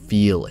that.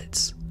 Feel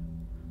it.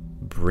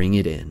 Bring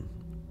it in.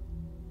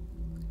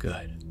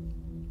 Good.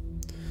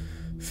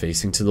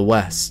 Facing to the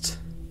west.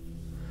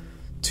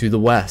 To the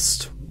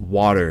west,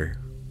 water.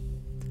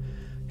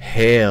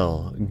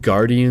 Hail,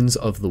 guardians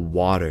of the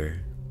water.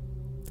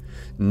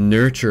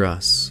 Nurture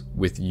us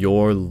with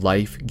your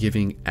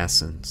life-giving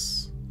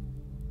essence.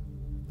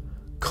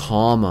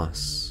 Calm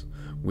us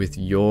with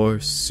your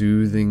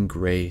soothing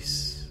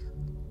grace.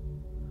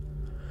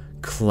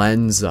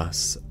 Cleanse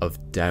us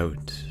of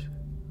doubt.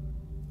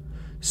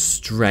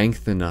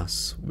 Strengthen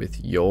us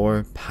with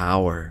your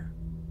power.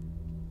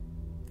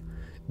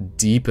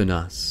 Deepen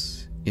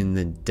us in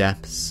the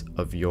depths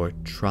of your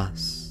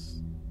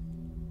trust.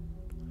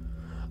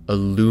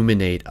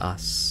 Illuminate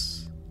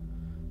us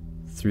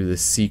through the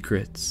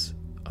secrets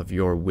of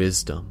your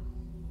wisdom.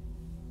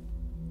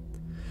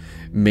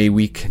 May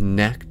we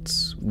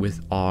connect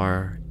with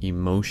our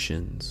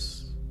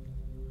emotions.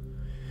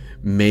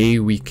 May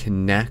we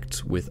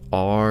connect with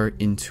our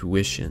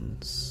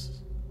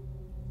intuitions.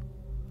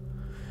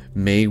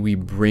 May we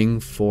bring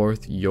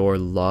forth your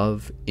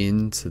love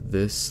into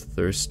this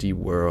thirsty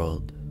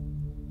world.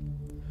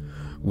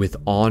 With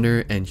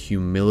honor and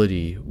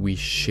humility, we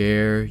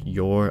share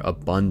your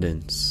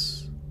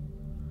abundance.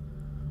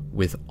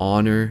 With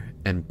honor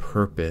and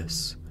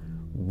purpose,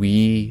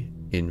 we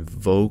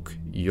invoke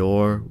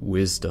your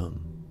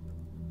wisdom.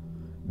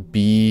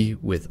 Be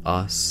with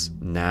us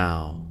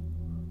now,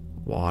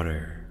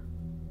 water.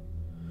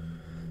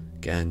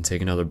 Again,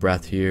 take another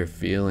breath here,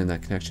 feeling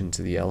that connection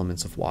to the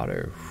elements of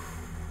water.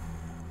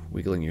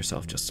 Wiggling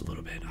yourself just a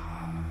little bit.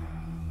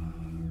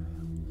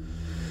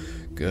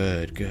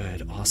 Good,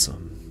 good,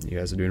 awesome. You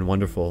guys are doing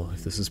wonderful.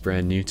 If this is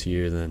brand new to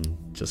you, then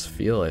just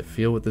feel it.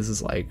 Feel what this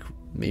is like.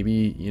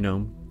 Maybe,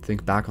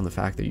 think back on the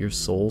fact that your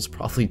soul's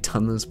probably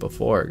done this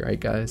before, right,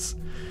 guys?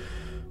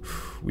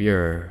 We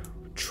are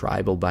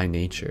tribal by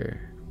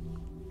nature.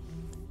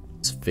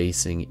 It's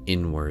facing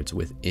inwards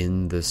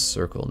within this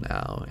circle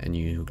now, and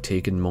you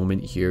take a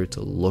moment here to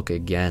look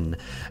again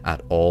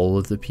at all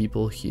of the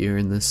people here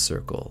in this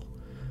circle,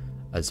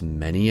 as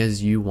many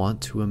as you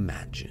want to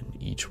imagine,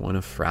 each one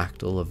a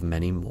fractal of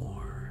many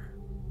more.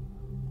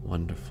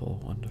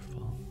 Wonderful,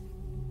 wonderful.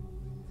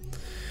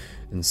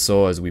 And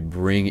so as we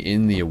bring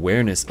in the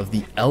awareness of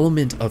the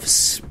element of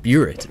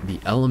spirit, the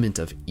element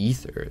of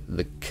ether,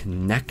 the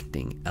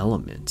connecting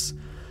elements,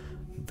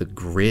 the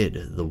grid,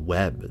 the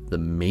web, the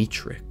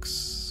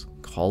matrix,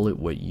 call it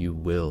what you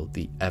will,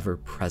 the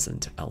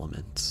ever-present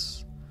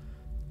element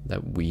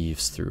that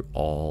weaves through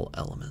all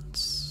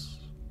elements.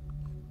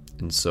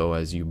 And so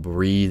as you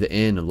breathe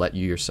in and let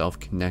yourself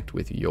connect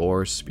with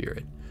your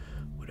spirit,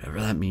 whatever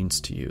that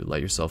means to you,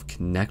 let yourself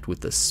connect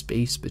with the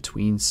space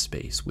between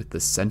space, with the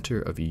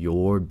center of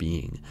your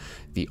being,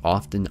 the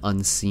often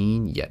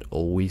unseen yet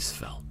always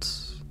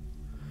felt.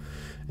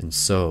 And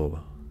so,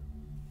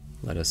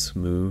 let us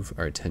move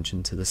our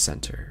attention to the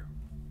center.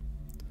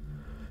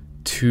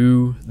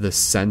 To the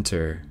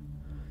center,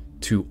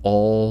 to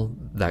all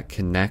that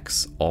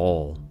connects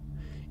all,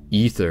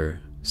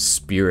 ether,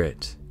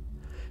 spirit.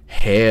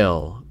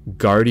 Hail,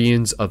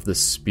 guardians of the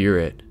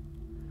spirit.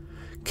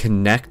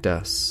 Connect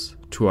us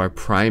to our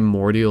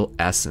primordial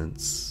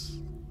essence.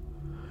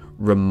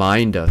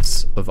 Remind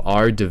us of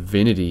our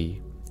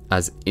divinity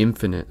as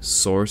infinite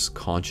source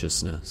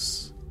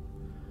consciousness.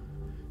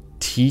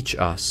 Teach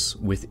us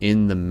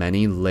within the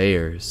many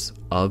layers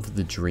of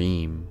the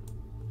dream.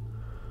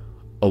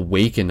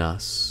 Awaken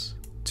us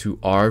to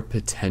our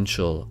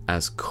potential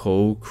as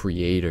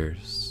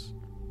co-creators.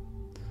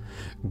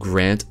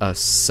 Grant us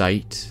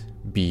sight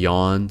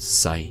beyond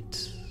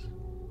sight.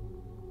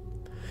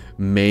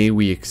 May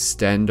we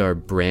extend our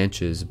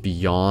branches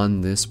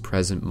beyond this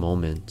present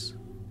moment.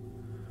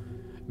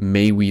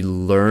 May we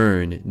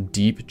learn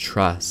deep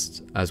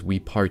trust as we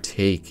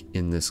partake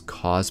in this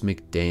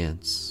cosmic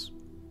dance.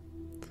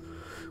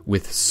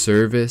 With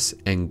service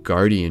and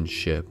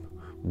guardianship,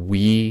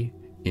 we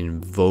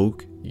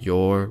invoke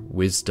your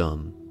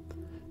wisdom.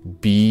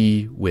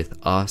 Be with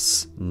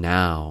us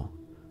now,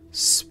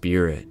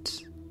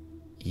 Spirit,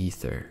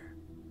 Ether.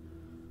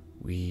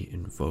 We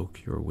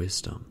invoke your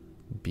wisdom.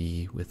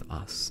 Be with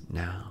us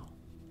now.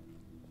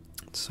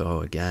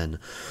 So again,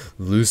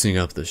 loosening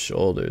up the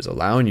shoulders,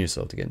 allowing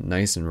yourself to get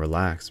nice and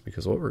relaxed,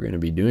 because what we're going to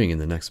be doing in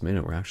the next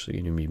minute, we're actually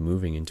going to be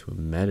moving into a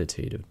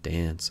meditative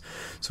dance.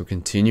 So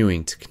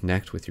continuing to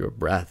connect with your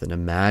breath and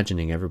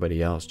imagining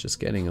everybody else just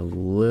getting a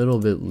little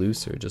bit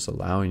looser, just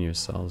allowing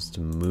yourselves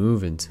to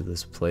move into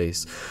this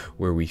place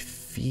where we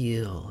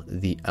feel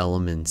the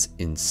elements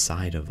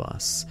inside of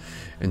us.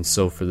 And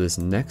so for this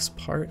next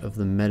part of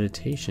the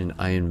meditation,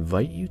 I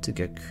invite you to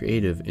get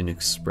creative in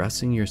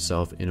expressing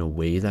yourself in a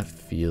way that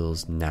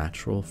feels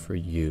natural for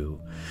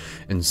you.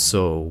 And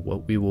so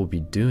what we will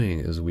be doing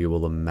is we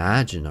will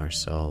imagine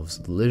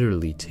ourselves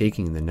literally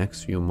taking the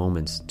next few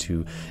moments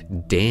to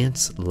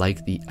dance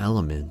like the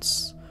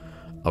elements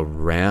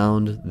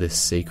around this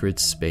sacred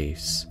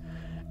space.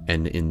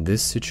 And in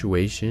this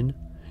situation,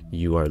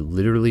 you are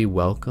literally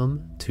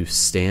welcome to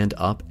stand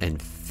up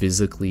and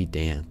physically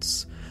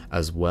dance,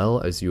 as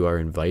well as you are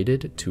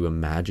invited to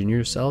imagine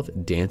yourself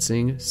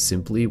dancing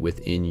simply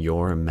within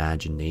your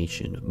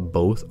imagination.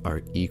 Both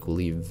are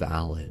equally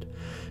valid.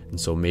 And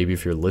so maybe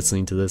if you're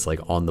listening to this like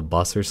on the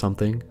bus or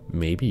something,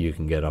 maybe you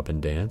can get up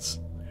and dance.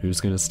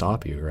 Who's going to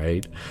stop you,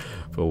 right?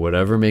 But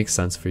whatever makes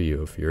sense for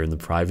you, if you're in the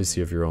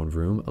privacy of your own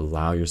room,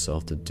 allow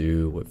yourself to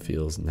do what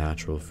feels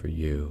natural for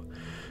you.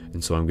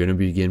 And so I'm going to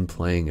begin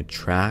playing a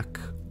track.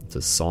 It's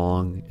a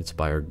song. It's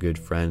by our good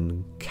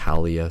friend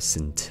Kalia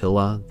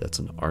Scintilla. That's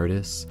an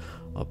artist.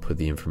 I'll put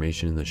the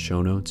information in the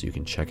show notes. You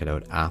can check it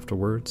out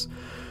afterwards.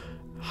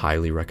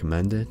 Highly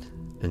recommend it.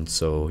 And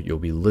so you'll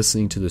be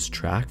listening to this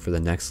track for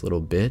the next little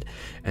bit.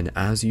 And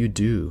as you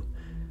do,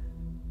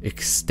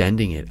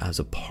 extending it as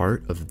a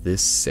part of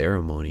this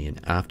ceremony.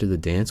 And after the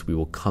dance, we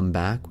will come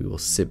back. We will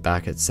sit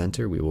back at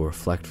center. We will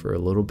reflect for a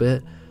little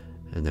bit.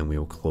 And then we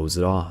will close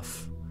it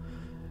off.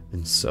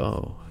 And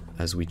so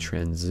as we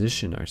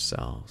transition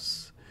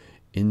ourselves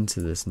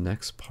into this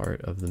next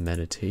part of the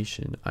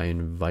meditation, I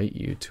invite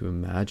you to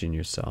imagine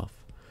yourself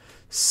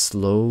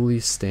slowly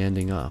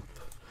standing up,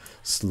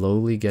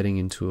 slowly getting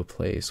into a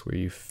place where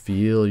you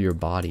feel your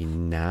body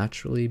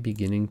naturally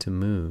beginning to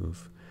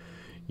move.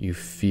 You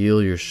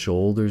feel your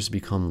shoulders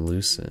become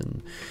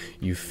loosened.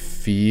 You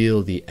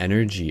feel the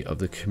energy of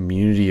the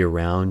community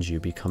around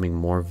you becoming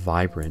more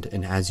vibrant.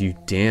 And as you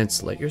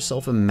dance, let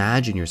yourself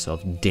imagine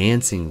yourself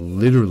dancing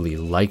literally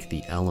like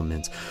the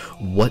elements.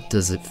 What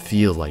does it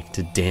feel like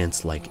to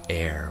dance like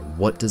air?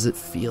 What does it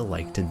feel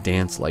like to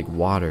dance like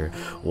water?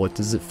 What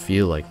does it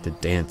feel like to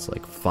dance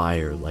like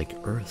fire, like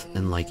earth,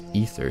 and like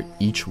ether?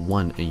 Each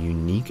one a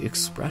unique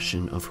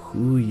expression of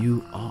who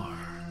you are.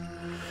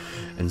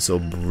 And so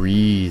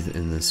breathe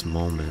in this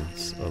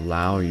moment.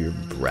 Allow your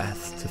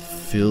breath to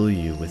fill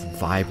you with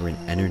vibrant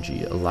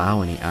energy.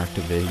 Allow any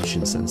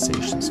activation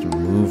sensations to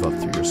move up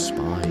through your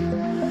spine.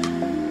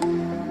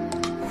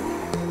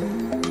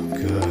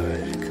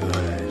 Good,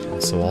 good.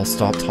 And so I'll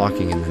stop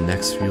talking in the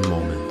next few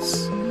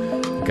moments,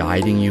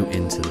 guiding you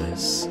into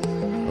this,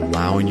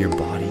 allowing your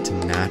body to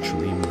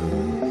naturally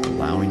move,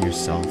 allowing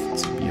yourself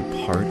to be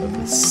a part of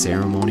the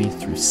ceremony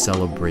through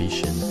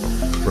celebration,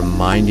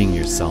 reminding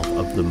yourself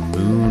of the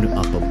moon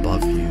up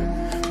above you,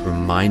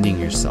 reminding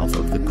yourself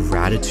of the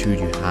gratitude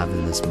you have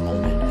in this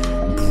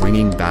moment,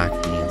 bringing back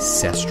the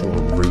ancestral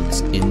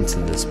roots into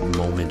this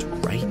moment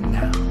right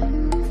now,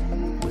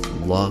 with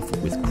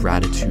love, with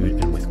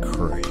gratitude, and with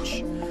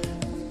courage.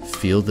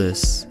 Feel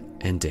this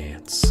and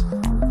dance.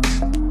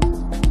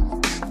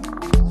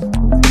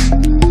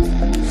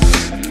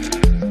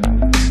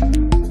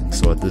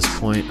 At this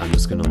point, I'm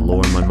just going to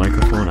lower my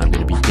microphone. I'm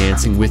going to be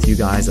dancing with you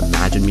guys.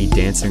 Imagine me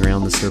dancing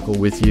around the circle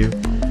with you.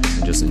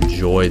 And just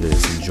enjoy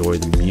this. Enjoy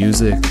the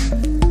music.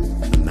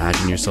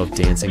 Imagine yourself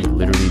dancing.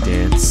 Literally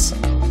dance.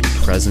 Be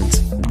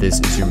present. This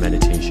is your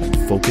meditation.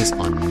 Focus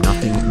on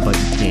nothing but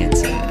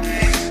dancing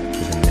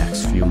for the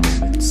next few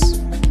moments.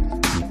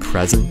 Be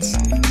present.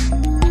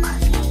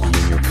 Be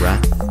in your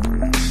breath.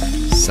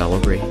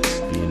 Celebrate.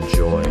 Be in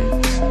joy.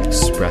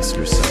 Express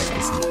yourself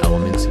as the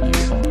element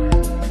you are.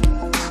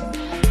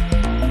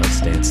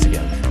 Dance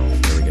together.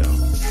 Here we go.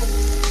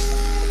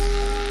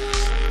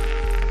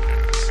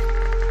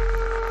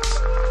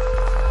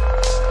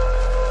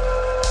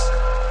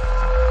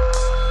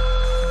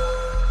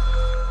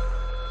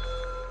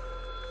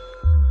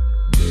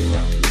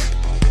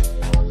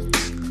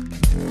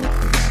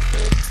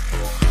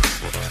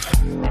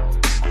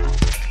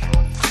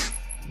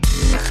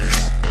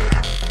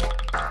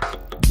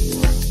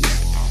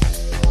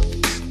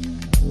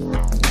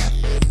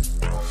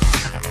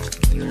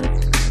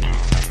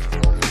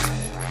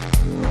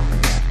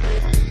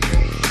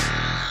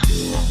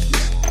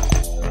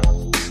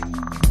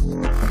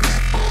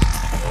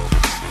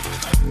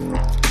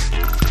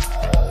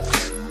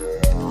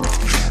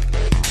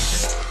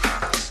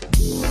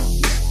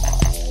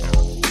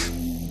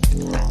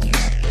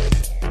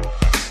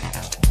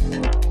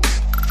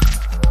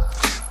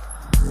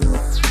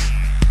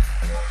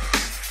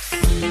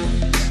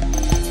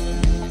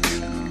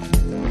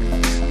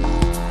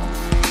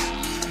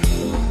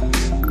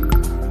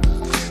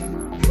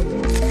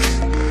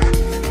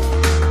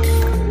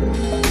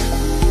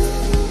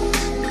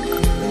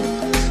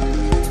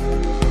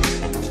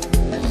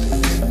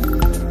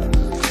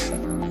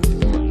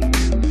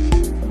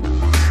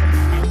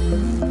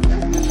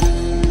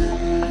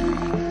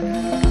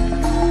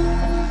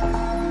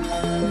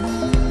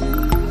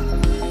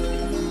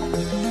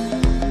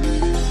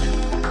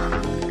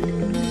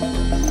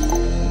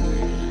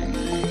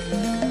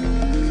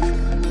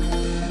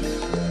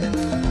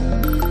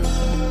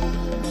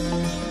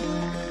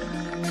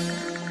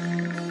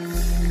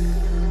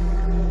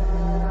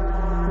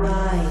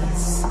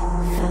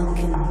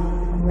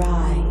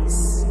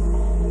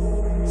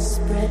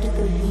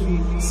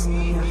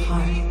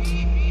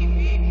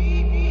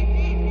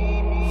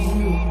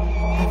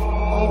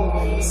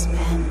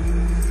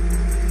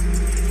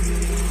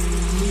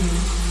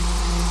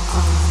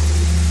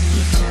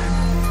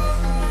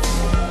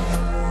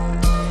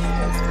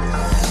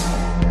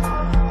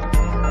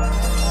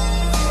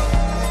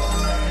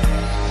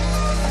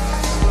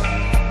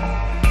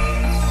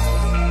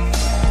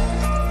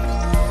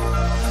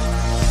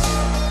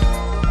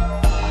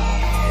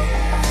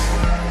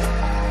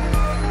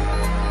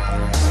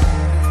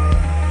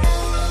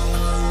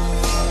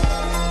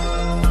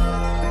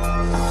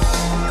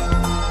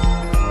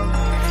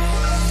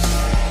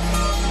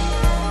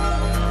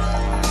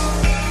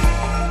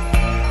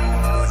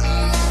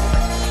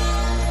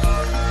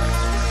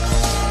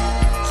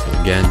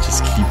 again,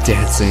 just keep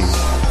dancing.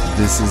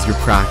 This is your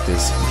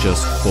practice.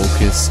 Just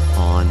focus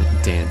on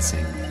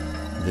dancing.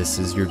 This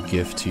is your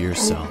gift to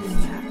yourself.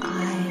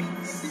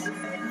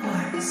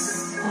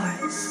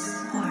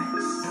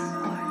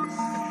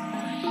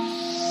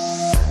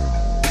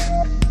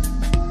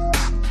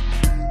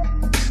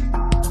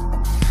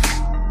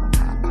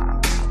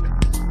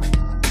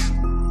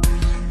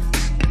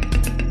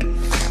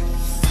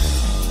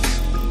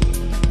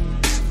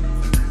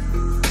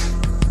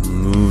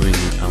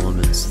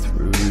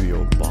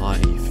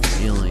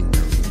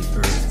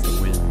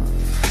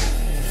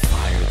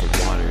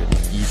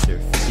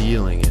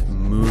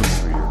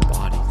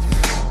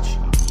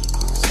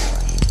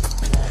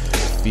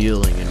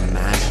 Feeling and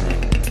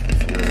imagining,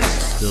 if you're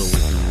still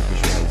within the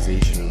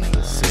visualization of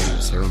the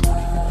same ceremony,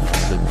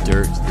 the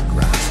dirt, the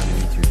grass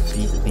underneath your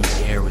feet, the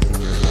air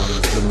within your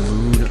lungs, the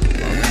moon above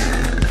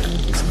you,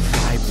 these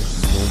vibrant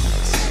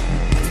moments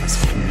as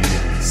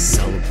community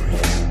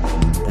celebrate.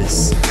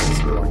 This is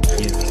your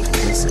gift,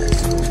 this is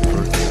your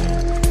birthday,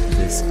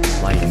 this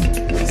life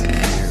is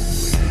here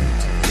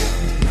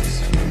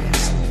for you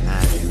to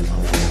imagine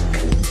of,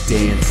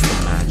 dance the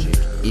magic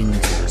into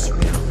this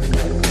reality.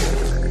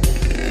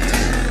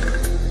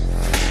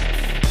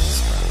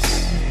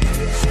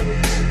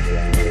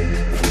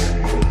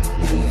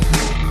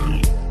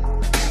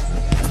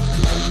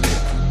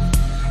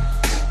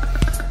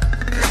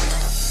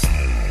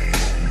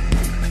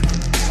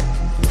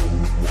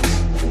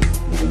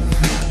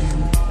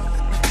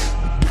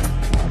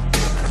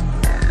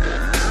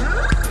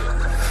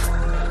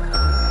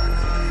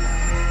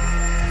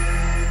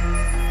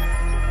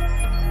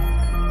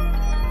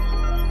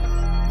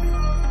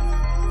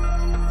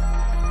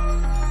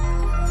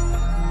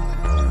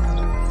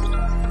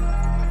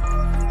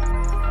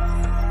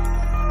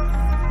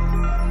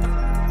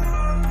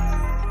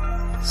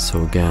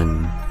 So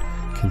again,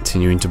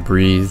 continuing to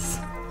breathe.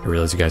 I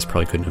realize you guys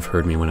probably couldn't have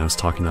heard me when I was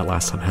talking that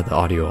last time. I had the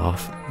audio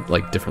off,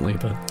 like, differently,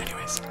 but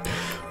anyways.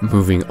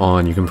 Moving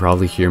on, you can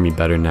probably hear me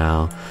better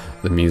now.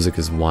 The music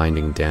is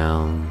winding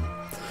down.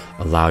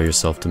 Allow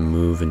yourself to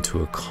move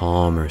into a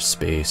calmer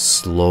space,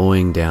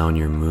 slowing down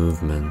your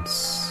movements,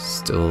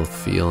 still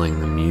feeling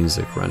the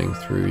music running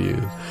through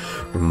you,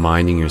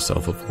 reminding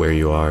yourself of where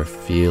you are,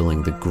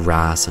 feeling the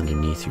grass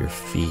underneath your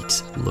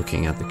feet,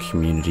 looking at the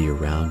community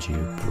around you,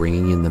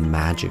 bringing in the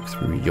magic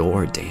through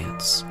your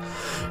dance,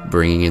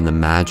 bringing in the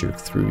magic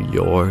through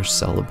your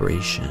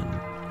celebration.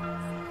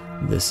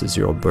 This is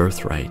your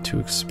birthright to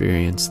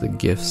experience the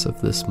gifts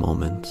of this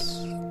moment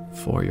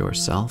for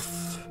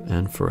yourself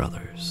and for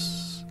others.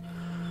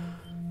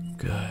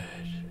 Good.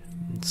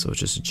 So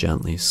just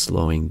gently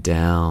slowing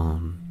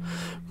down,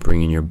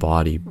 bringing your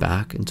body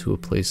back into a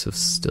place of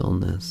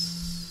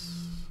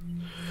stillness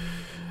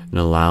and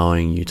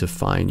allowing you to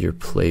find your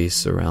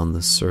place around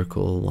the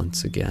circle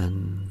once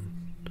again.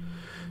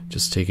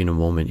 Just taking a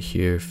moment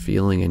here,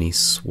 feeling any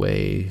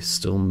sway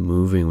still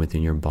moving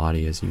within your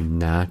body as you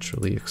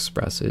naturally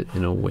express it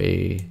in a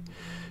way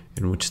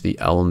in which the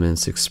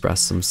elements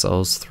express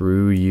themselves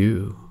through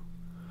you.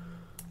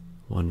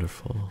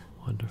 Wonderful,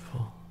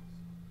 wonderful.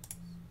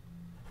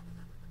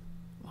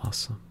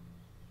 Awesome.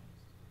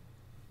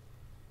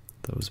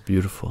 That was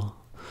beautiful.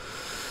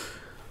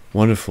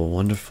 Wonderful,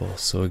 wonderful.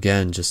 So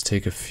again, just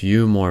take a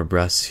few more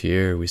breaths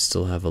here. We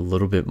still have a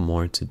little bit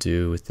more to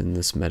do within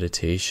this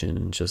meditation,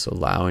 and just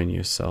allowing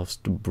yourselves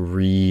to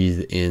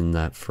breathe in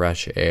that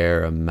fresh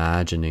air,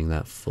 imagining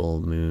that full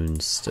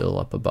moon still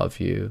up above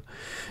you.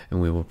 And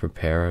we will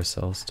prepare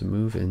ourselves to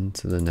move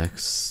into the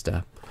next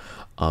step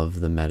of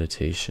the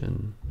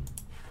meditation.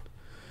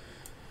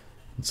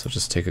 And so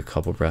just take a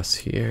couple breaths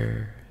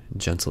here,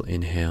 gentle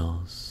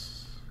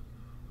inhales.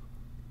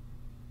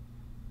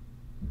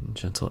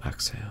 Gentle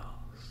exhales.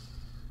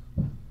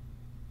 Good,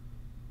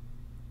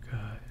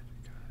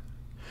 good.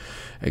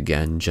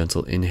 Again,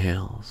 gentle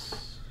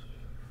inhales.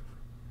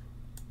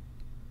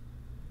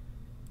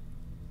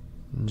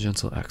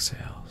 Gentle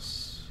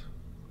exhales.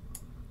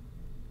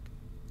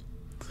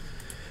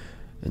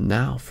 And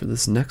now for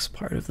this next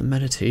part of the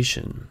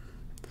meditation,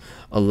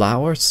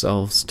 allow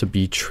ourselves to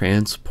be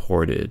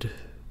transported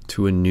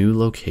to a new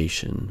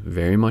location,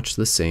 very much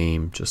the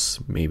same,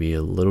 just maybe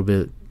a little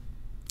bit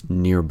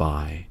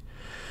nearby.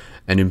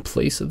 And in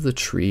place of the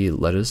tree,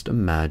 let us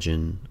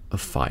imagine a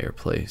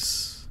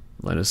fireplace.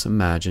 Let us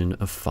imagine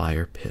a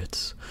fire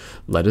pit.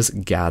 Let us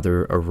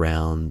gather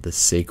around the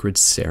sacred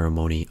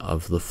ceremony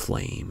of the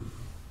flame.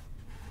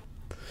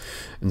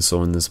 And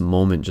so in this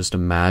moment, just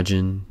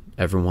imagine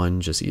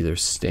everyone just either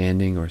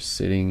standing or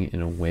sitting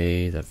in a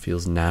way that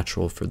feels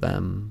natural for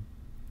them.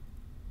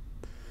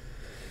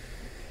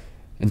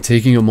 And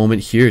taking a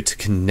moment here to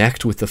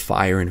connect with the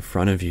fire in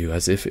front of you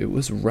as if it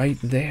was right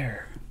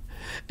there.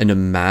 And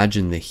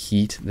imagine the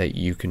heat that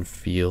you can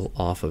feel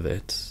off of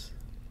it.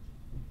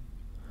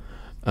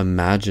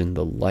 Imagine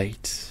the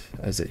light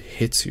as it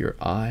hits your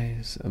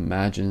eyes.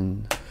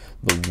 Imagine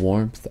the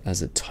warmth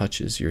as it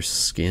touches your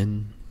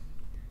skin.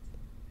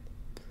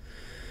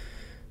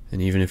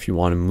 And even if you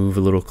want to move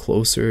a little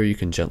closer, you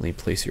can gently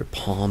place your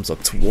palms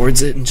up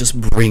towards it and just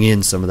bring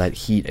in some of that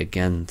heat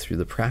again through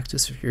the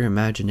practice of your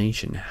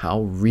imagination.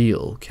 How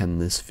real can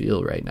this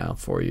feel right now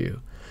for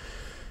you?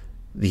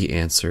 The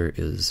answer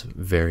is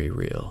very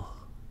real.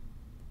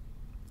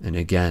 And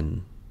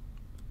again,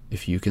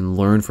 if you can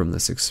learn from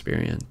this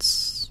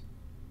experience,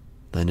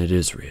 then it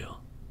is real.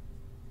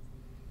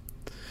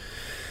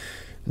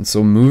 And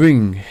so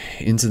moving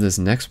into this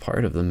next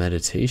part of the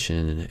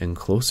meditation and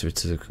closer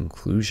to the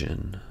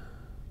conclusion,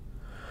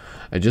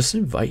 I just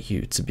invite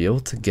you to be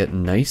able to get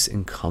nice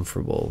and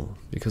comfortable,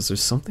 because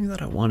there's something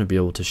that I want to be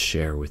able to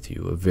share with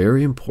you, a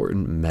very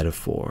important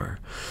metaphor,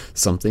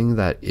 something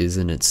that is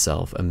in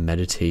itself a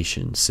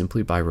meditation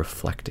simply by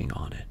reflecting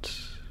on it.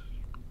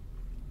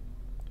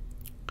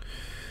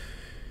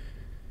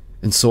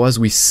 And so as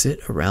we sit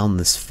around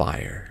this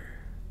fire,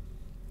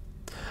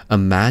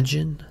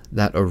 imagine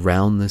that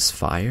around this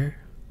fire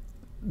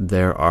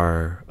there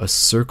are a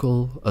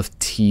circle of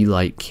tea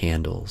light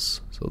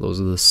candles. So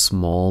those are the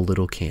small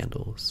little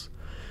candles,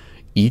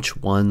 each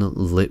one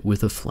lit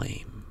with a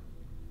flame,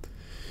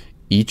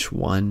 each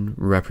one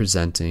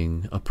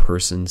representing a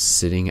person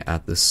sitting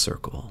at this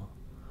circle.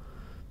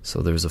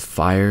 So there's a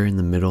fire in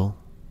the middle,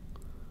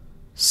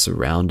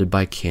 surrounded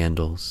by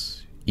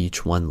candles,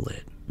 each one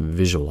lit.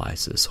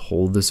 Visualize this.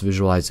 Hold this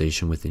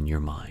visualization within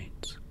your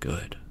mind.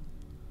 Good.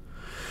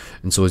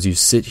 And so as you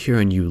sit here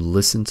and you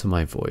listen to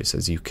my voice,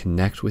 as you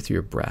connect with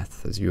your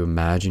breath, as you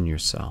imagine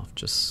yourself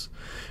just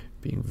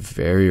being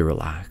very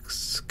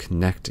relaxed,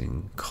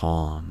 connecting,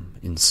 calm,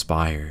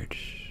 inspired,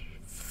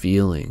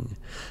 feeling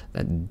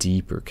that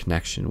deeper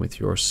connection with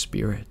your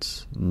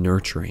spirit,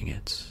 nurturing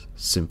it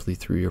simply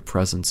through your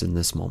presence in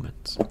this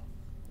moment.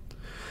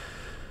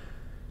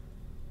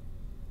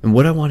 And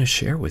what I want to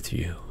share with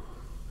you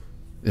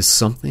is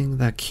something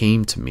that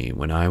came to me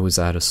when I was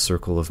at a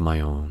circle of my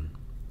own.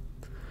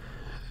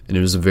 And it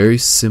was a very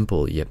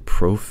simple yet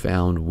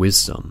profound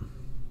wisdom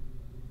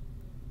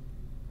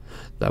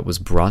that was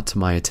brought to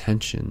my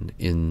attention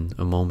in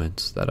a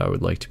moment that I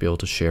would like to be able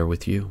to share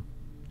with you.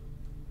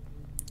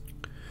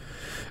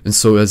 And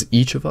so as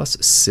each of us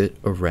sit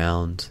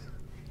around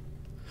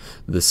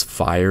this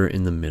fire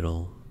in the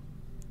middle,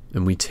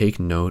 and we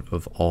take note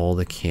of all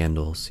the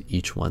candles,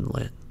 each one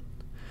lit.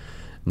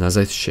 And as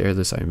I share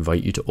this, I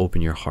invite you to open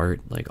your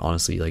heart. Like,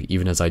 honestly, like,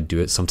 even as I do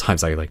it,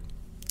 sometimes I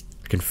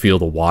can feel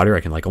the water.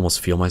 I can almost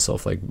feel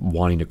myself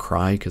wanting to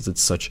cry, because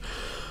it's such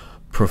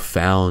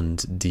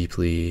profound,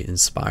 deeply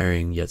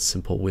inspiring, yet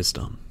simple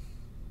wisdom.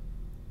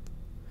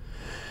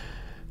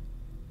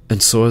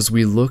 And so as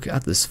we look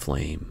at this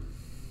flame,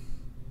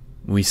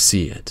 we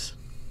see it.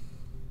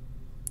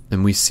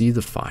 And we see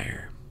the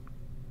fire.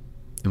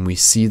 And we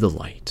see the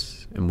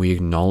light. And we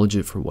acknowledge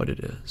it for what it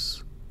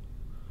is.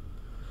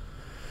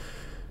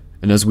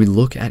 And as we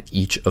look at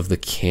each of the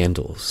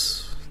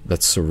candles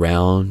that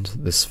surround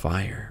this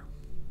fire,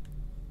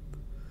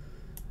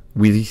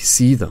 we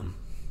see them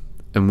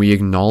and we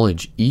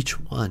acknowledge each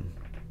one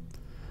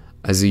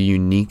as a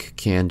unique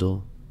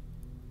candle,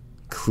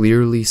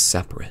 clearly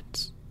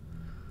separate.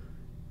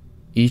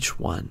 Each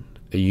one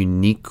a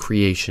unique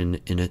creation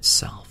in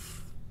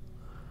itself.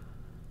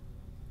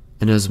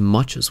 And as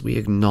much as we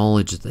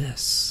acknowledge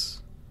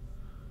this,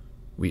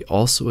 we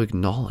also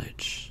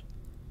acknowledge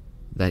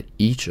that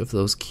each of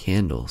those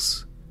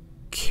candles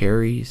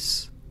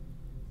carries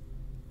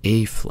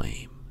a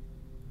flame.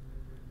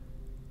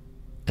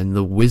 And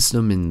the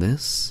wisdom in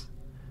this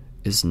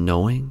is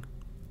knowing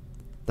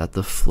that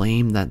the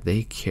flame that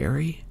they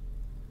carry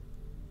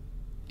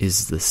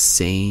is the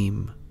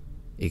same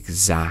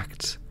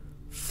exact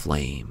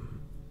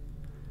flame,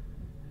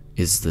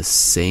 is the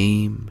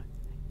same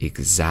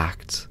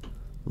exact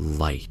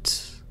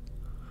light.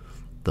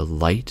 The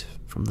light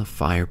from the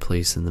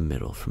fireplace in the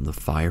middle, from the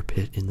fire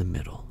pit in the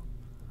middle.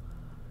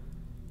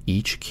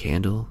 Each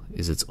candle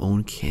is its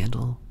own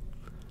candle,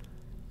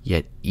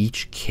 yet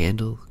each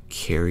candle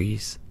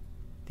carries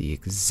the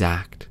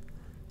exact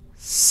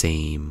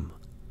same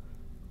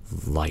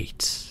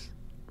light.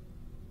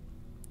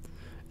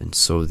 And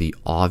so the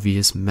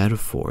obvious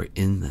metaphor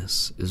in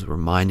this is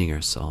reminding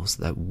ourselves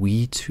that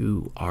we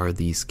too are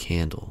these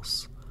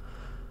candles.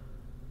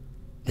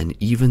 And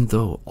even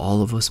though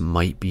all of us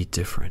might be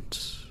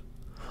different,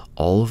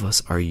 all of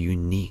us are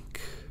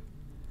unique,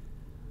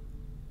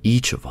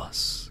 each of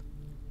us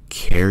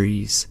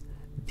carries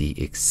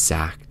the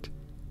exact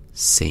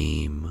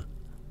same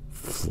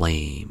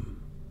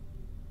flame,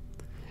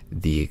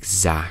 the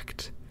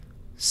exact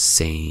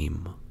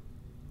same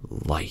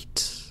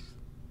light.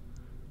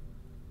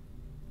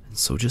 And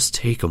so just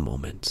take a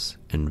moment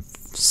and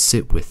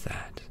sit with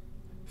that,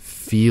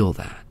 feel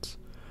that.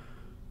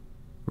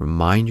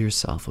 Remind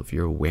yourself of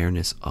your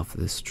awareness of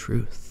this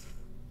truth,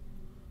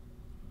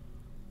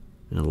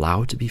 and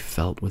allow it to be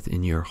felt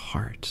within your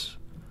heart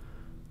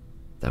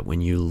that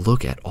when you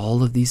look at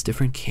all of these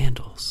different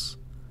candles,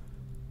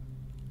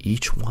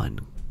 each one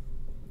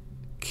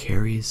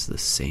carries the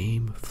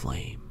same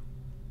flame,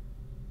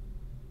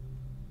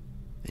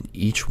 and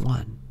each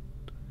one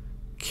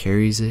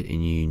carries it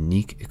in a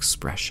unique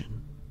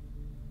expression.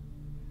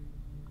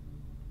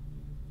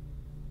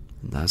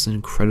 And that's an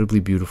incredibly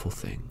beautiful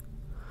thing.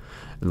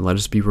 And let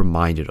us be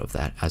reminded of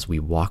that as we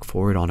walk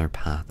forward on our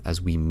path,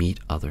 as we meet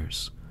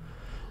others,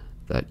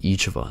 that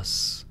each of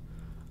us,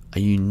 a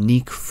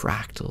unique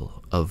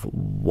fractal of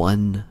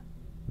one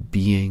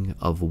being,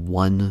 of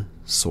one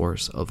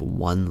source, of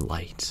one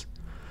light,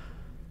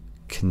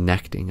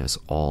 connecting us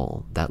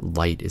all. That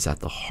light is at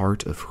the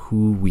heart of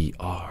who we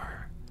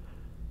are.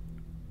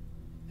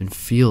 And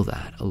feel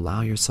that.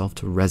 Allow yourself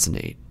to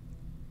resonate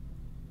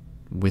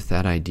with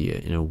that idea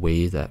in a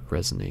way that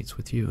resonates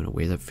with you, in a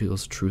way that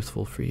feels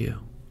truthful for you.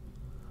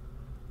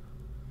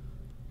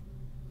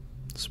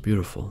 It's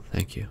beautiful.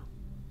 Thank you.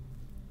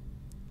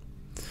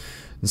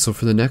 And so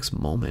for the next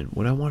moment,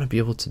 what I want to be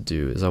able to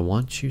do is I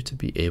want you to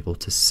be able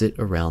to sit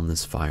around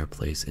this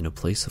fireplace in a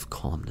place of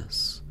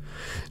calmness.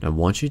 And I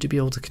want you to be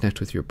able to connect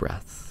with your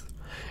breath.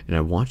 And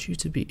I want you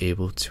to be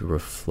able to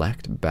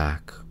reflect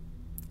back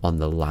on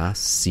the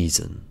last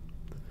season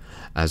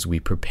as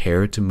we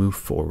prepare to move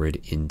forward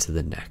into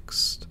the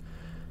next.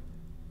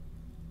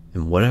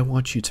 And what I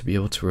want you to be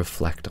able to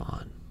reflect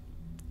on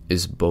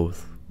is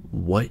both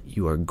what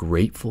you are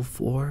grateful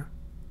for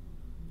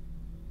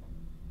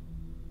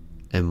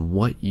and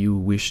what you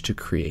wish to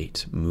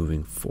create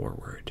moving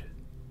forward.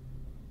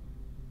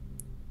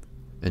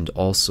 And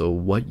also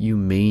what you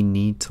may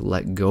need to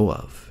let go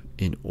of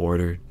in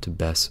order to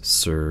best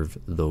serve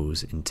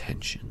those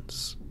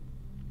intentions.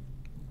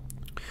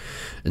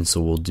 And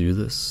so we'll do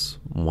this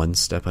one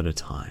step at a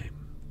time.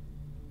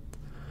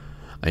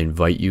 I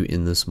invite you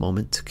in this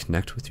moment to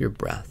connect with your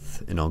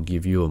breath, and I'll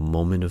give you a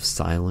moment of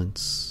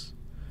silence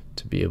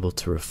to be able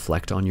to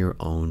reflect on your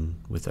own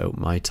without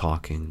my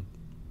talking.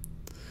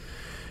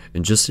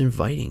 And just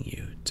inviting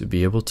you to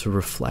be able to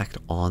reflect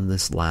on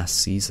this last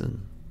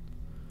season.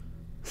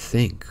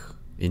 Think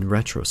in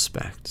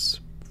retrospect,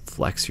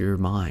 flex your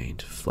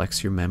mind,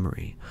 flex your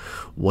memory.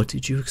 What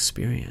did you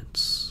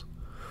experience?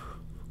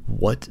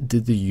 What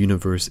did the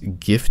universe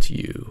gift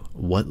you?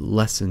 What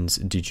lessons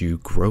did you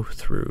grow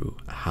through?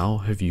 How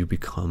have you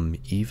become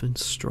even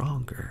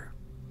stronger?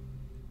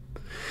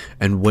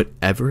 And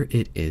whatever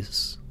it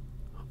is,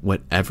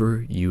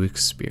 whatever you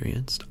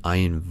experienced, I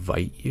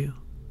invite you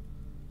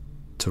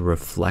to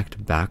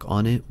reflect back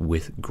on it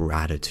with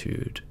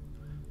gratitude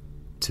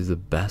to the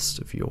best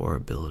of your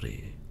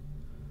ability,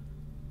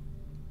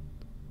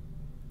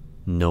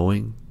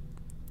 knowing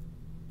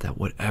that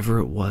whatever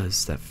it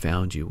was that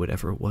found you,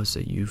 whatever it was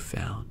that you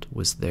found,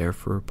 was there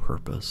for a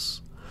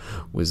purpose,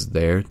 was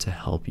there to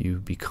help you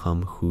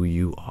become who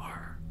you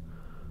are.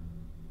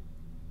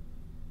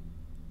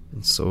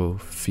 And so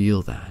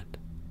feel that.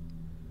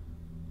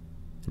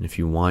 And if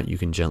you want, you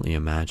can gently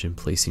imagine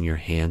placing your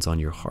hands on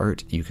your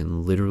heart. You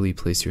can literally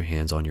place your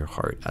hands on your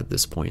heart at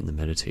this point in the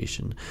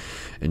meditation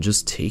and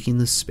just taking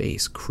the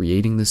space,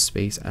 creating this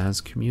space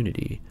as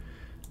community,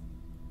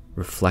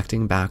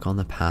 reflecting back on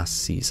the past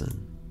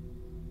season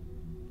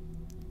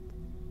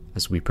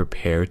as we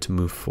prepare to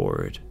move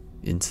forward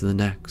into the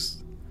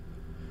next.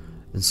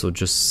 And so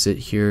just sit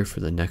here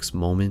for the next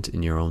moment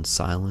in your own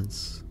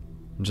silence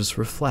and just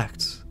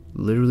reflect,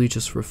 literally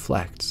just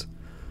reflect.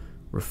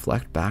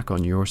 Reflect back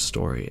on your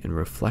story and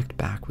reflect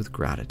back with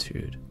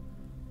gratitude.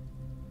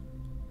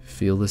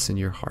 Feel this in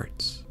your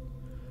hearts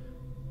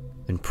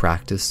and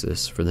practice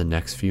this for the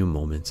next few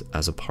moments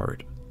as a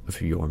part of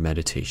your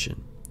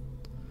meditation.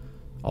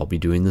 I'll be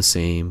doing the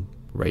same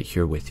right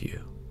here with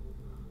you.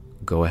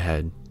 Go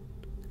ahead,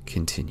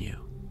 continue,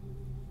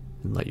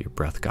 and let your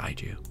breath guide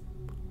you.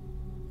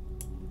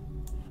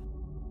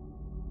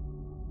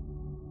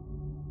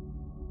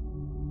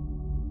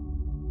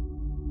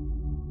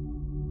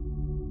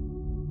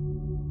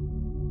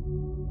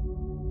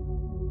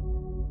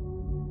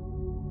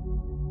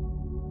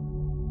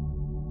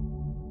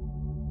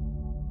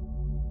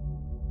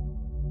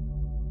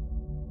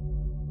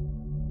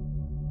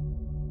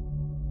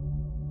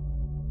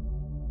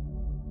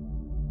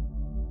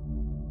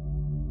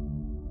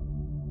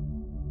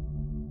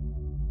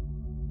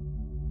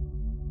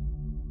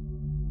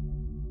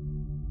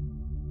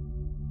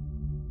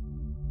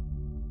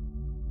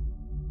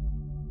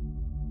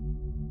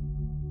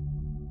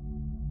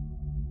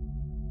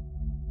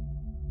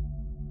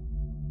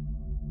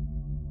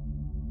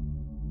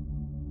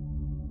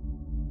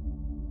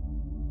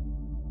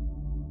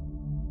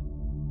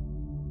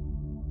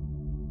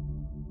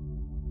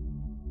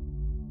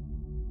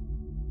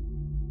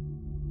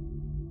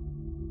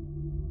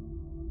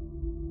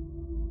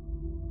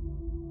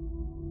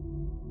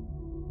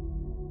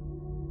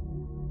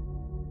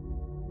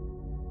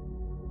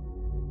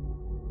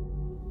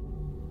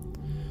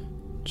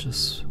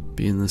 Just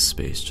be in this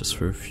space just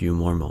for a few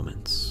more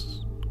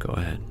moments. Go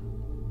ahead.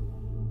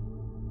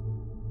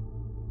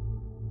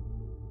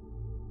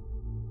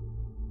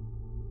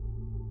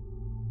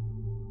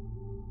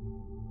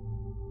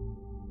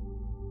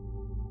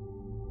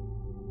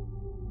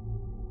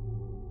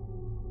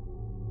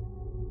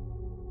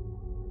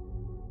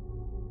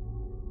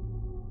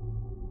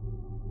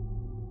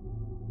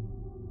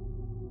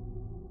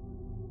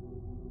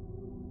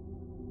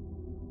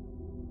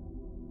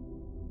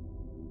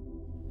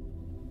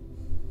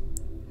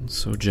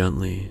 So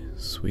gently,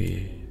 as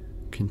we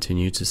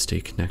continue to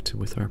stay connected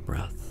with our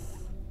breath,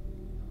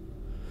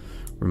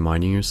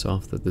 reminding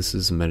yourself that this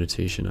is a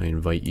meditation, I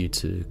invite you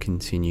to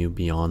continue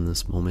beyond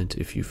this moment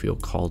if you feel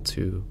called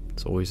to.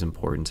 It's always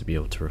important to be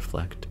able to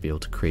reflect, to be able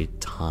to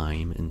create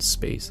time and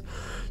space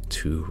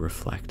to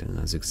reflect, and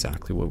that's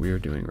exactly what we are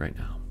doing right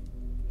now.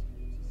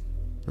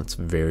 That's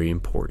very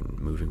important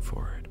moving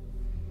forward.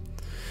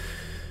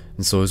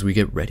 And so as we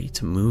get ready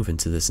to move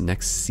into this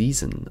next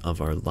season of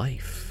our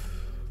life,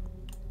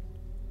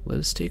 let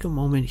us take a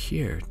moment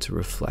here to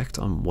reflect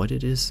on what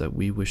it is that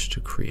we wish to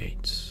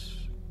create.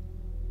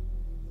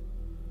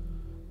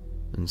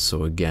 And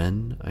so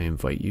again, I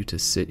invite you to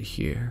sit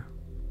here,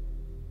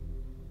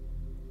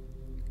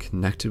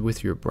 connected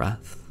with your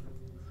breath,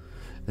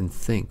 and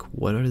think,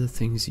 what are the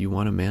things you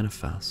want to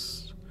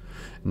manifest?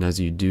 And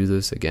as you do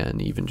this, again,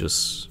 even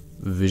just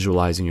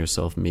visualizing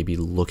yourself maybe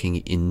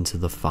looking into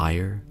the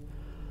fire,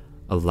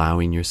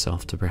 allowing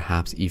yourself to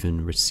perhaps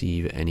even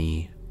receive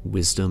any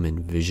wisdom and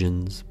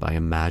visions by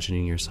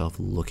imagining yourself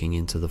looking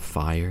into the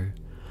fire,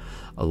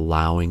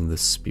 allowing the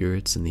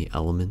spirits and the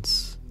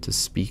elements to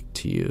speak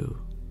to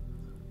you,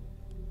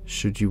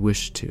 should you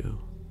wish to,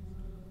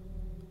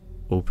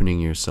 opening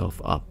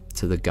yourself up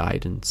to the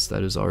guidance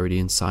that is already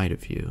inside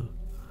of you,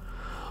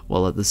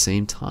 while at the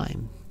same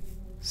time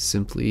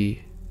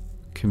simply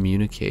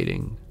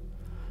communicating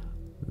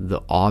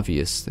the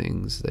obvious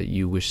things that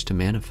you wish to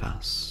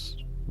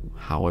manifest,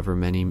 however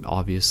many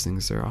obvious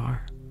things there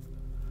are.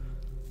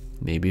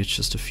 Maybe it's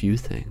just a few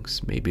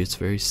things, maybe it's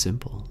very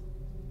simple.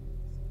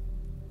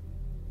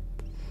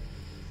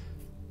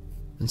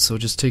 And so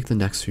just take the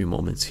next few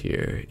moments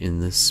here in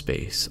this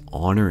space,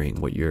 honoring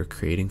what you're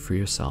creating for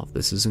yourself.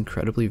 This is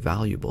incredibly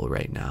valuable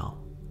right now.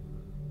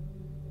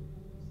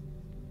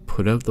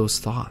 Put out those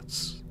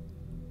thoughts.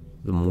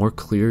 The more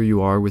clear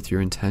you are with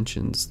your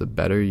intentions, the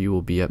better you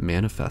will be at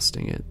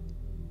manifesting it.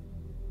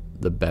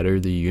 The better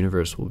the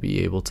universe will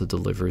be able to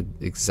deliver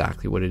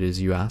exactly what it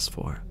is you asked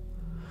for.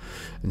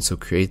 And so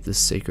create this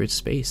sacred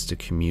space to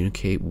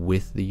communicate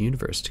with the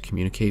universe, to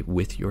communicate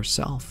with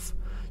yourself,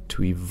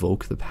 to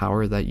evoke the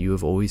power that you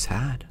have always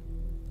had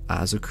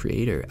as a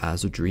creator,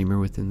 as a dreamer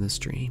within this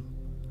dream.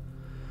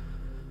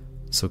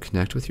 So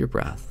connect with your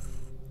breath,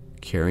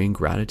 carrying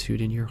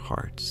gratitude in your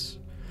hearts,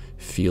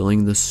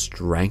 feeling the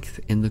strength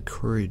and the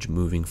courage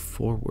moving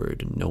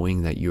forward,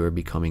 knowing that you are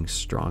becoming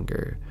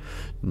stronger,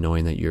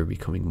 knowing that you're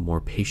becoming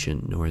more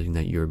patient, knowing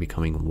that you're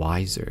becoming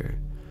wiser,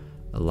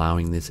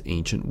 allowing this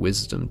ancient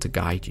wisdom to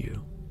guide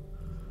you.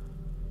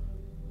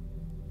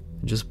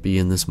 Just be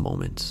in this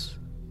moment.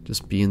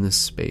 Just be in this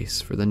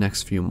space for the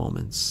next few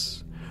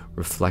moments,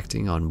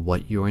 reflecting on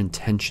what your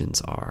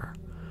intentions are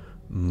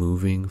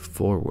moving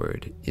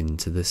forward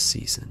into this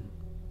season.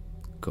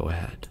 Go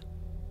ahead.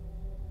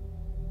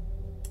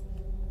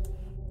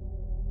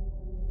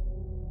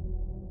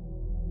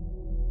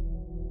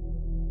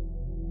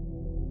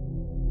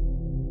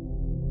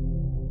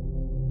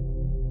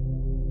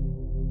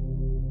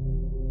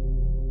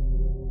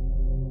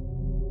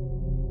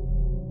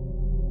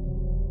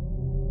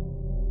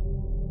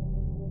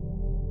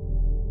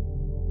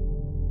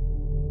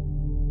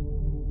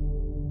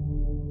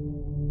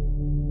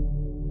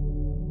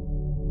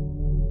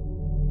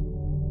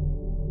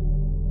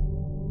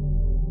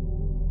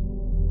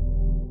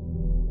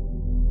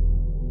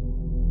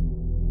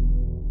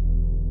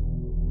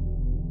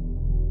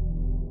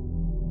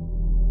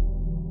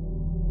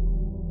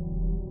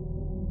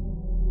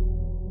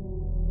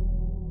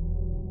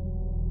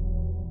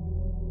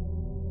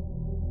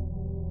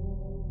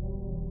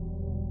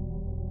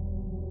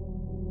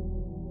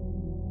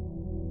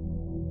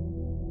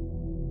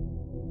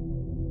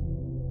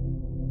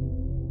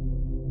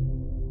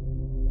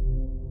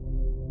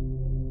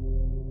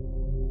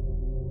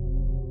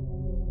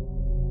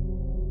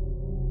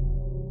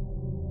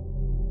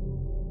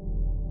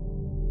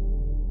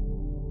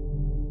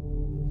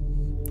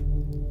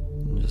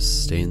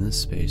 Stay in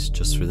this space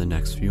just for the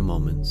next few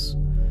moments,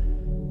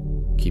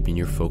 keeping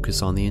your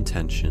focus on the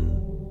intention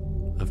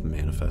of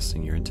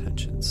manifesting your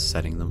intentions,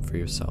 setting them for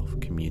yourself,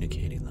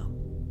 communicating them.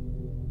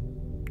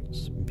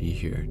 Just be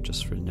here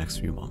just for the next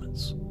few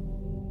moments.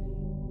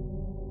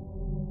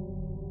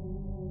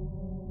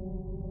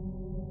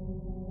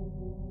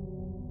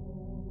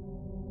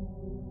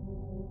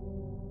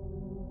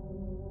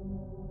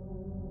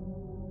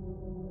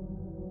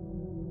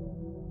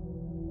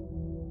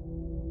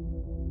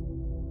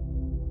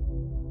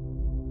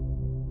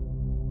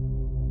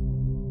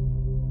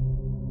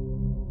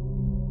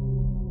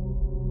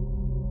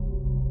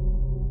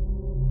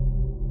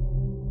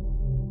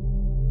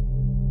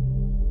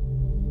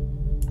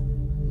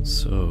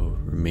 So,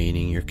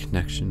 remaining your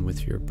connection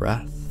with your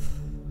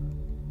breath.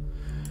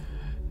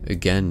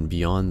 Again,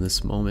 beyond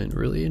this moment,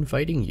 really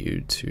inviting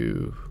you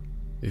to,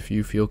 if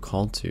you feel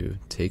called to,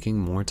 taking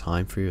more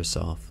time for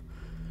yourself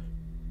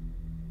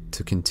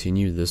to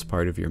continue this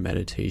part of your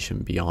meditation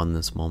beyond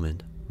this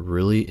moment.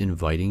 Really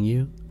inviting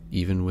you,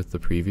 even with the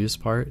previous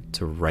part,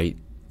 to write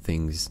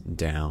things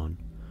down.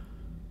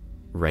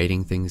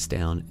 Writing things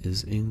down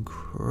is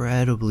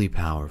incredibly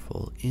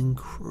powerful,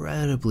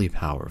 incredibly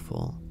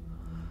powerful.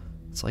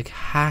 It's like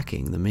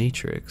hacking the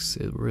Matrix.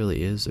 It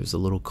really is. There's a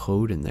little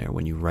code in there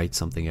when you write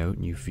something out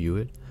and you view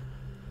it.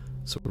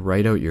 So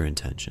write out your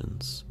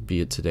intentions,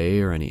 be it today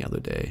or any other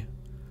day.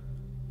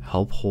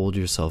 Help hold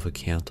yourself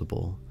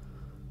accountable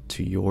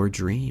to your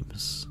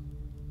dreams.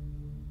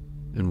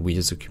 And we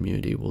as a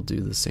community will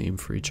do the same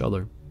for each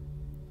other.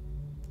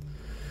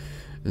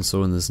 And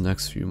so in this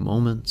next few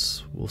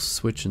moments, we'll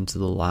switch into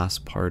the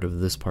last part of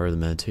this part of the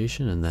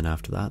meditation, and then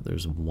after that,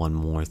 there's one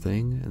more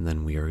thing, and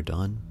then we are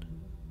done.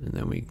 And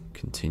then we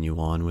continue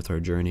on with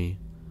our journey,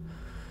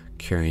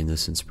 carrying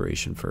this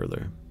inspiration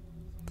further.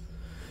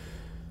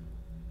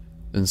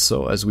 And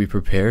so as we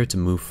prepare to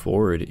move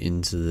forward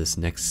into this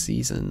next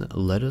season,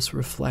 let us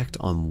reflect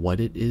on what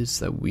it is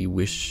that we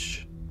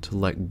wish to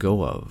let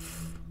go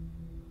of.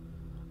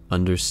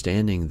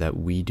 Understanding that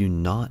we do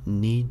not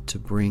need to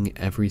bring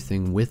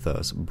everything with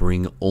us.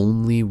 Bring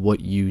only what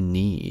you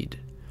need.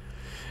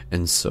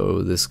 And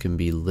so this can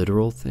be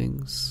literal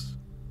things.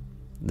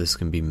 This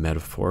can be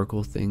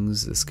metaphorical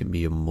things. This can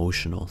be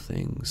emotional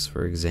things.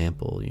 For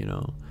example,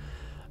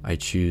 I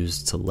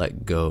choose to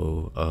let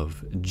go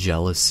of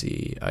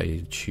jealousy.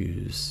 I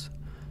choose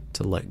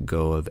to let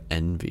go of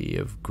envy,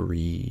 of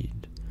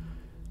greed.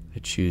 I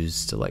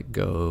choose to let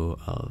go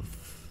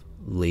of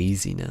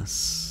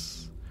laziness.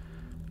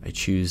 I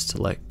choose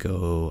to let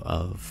go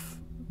of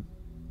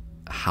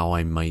how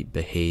I might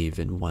behave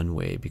in one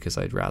way because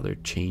I'd rather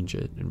change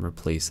it and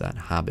replace that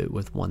habit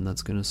with one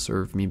that's going to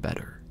serve me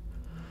better.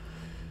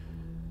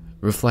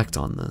 Reflect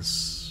on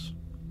this.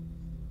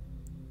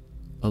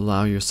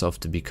 Allow yourself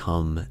to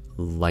become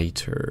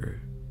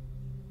lighter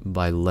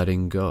by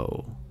letting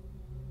go.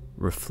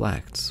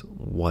 Reflect,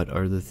 what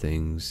are the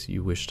things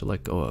you wish to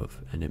let go of?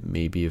 And it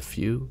may be a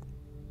few,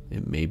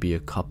 it may be a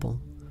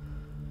couple.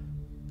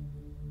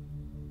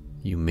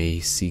 You may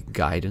seek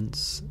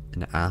guidance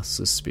and ask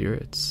the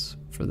spirits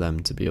for them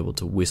to be able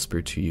to whisper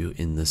to you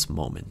in this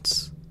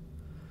moment.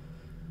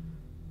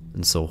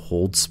 And so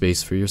hold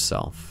space for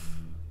yourself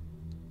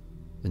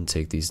and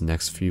take these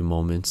next few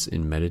moments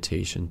in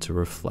meditation to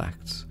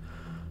reflect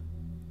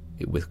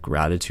with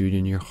gratitude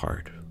in your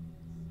heart,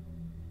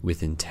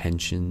 with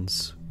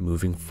intentions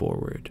moving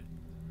forward.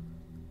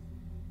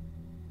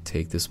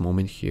 Take this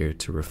moment here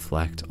to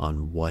reflect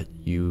on what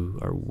you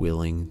are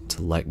willing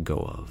to let go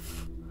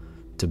of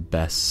to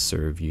best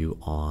serve you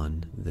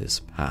on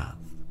this path.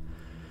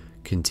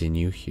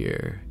 Continue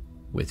here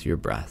with your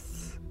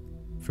breath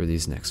for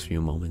these next few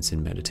moments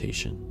in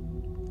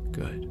meditation.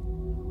 Good.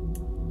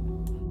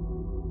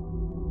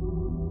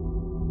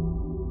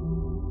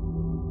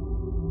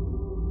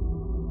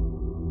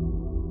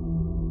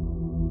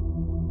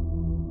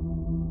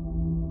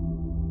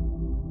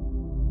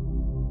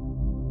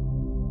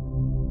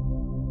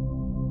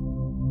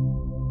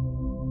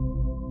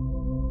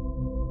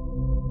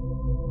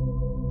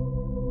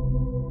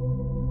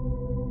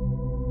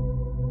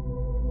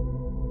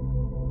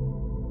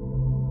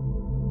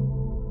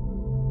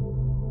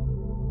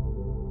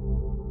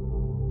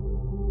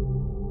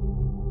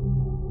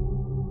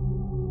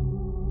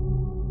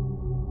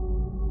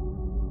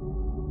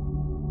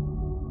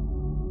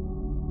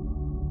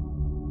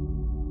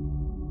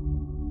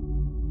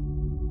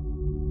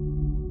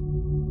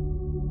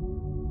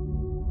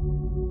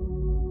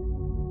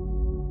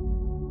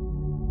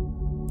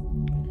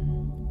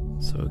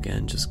 So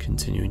again, just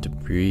continuing to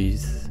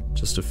breathe,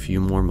 just a few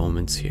more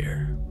moments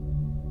here.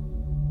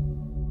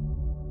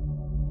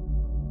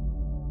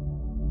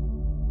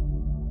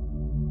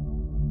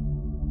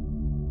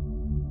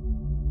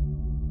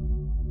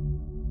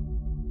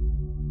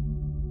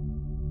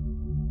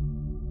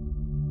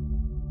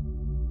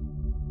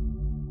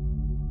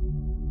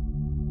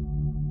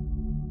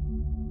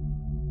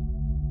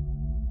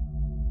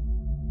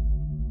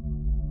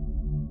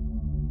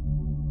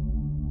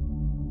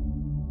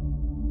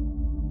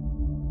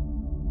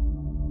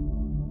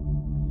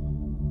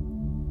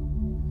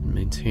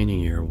 Maintaining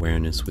your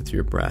awareness with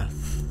your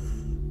breath.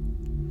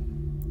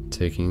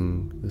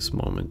 Taking this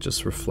moment,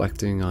 just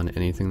reflecting on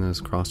anything that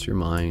has crossed your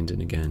mind,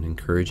 and again,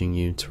 encouraging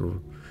you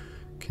to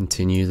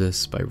continue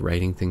this by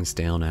writing things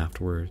down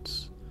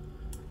afterwards.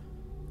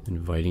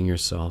 Inviting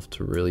yourself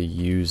to really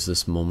use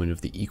this moment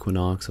of the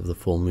equinox, of the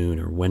full moon,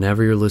 or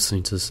whenever you're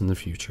listening to this in the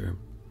future,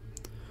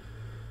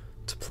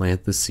 to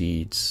plant the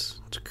seeds,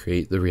 to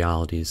create the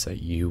realities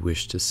that you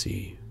wish to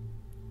see.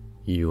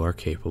 You are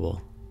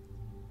capable.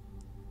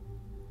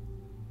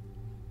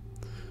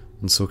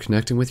 And so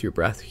connecting with your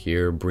breath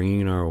here,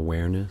 bringing our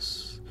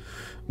awareness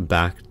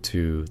back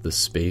to the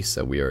space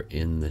that we are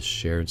in, this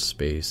shared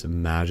space,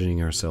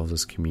 imagining ourselves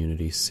as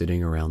community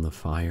sitting around the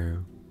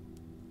fire.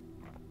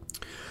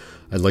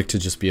 I'd like to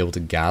just be able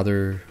to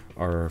gather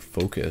our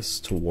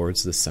focus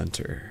towards the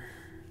center.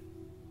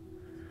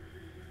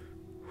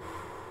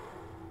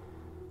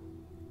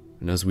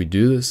 And as we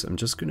do this, I'm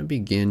just going to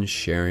begin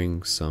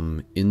sharing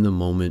some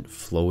in-the-moment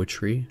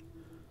flowetry,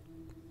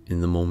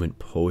 in-the-moment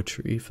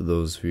poetry. For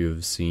those of you who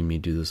have seen me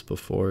do this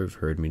before, have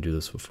heard me do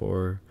this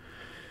before,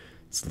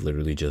 It's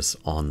literally just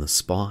on the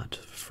spot,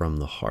 from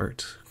the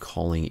heart,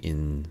 calling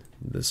in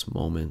this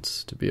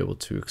moment to be able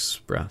to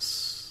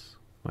express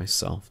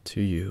myself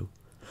to you,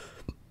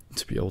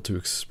 to be able to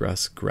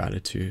express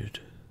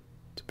gratitude,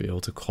 to be able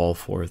to call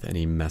forth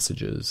any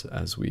messages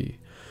as we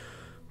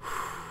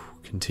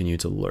continue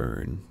to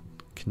learn,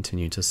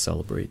 continue to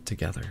celebrate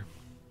together.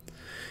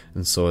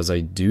 And so as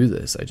I do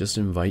this, I just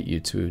invite you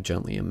to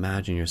gently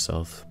imagine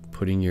yourself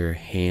putting your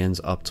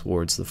hands up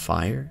towards the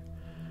fire.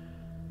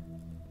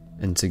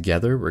 And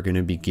together we're going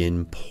to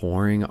begin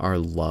pouring our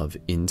love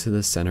into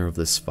the center of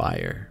this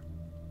fire.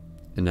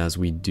 And as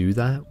we do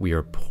that, we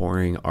are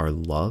pouring our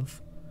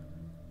love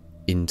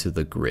into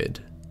the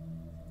grid,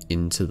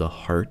 into the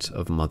heart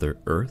of Mother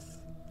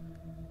Earth,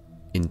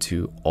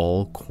 into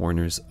all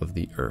corners of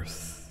the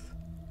earth.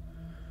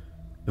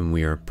 And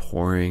we are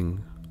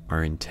pouring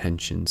our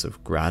intentions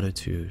of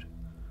gratitude.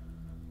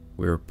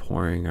 We are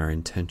pouring our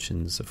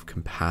intentions of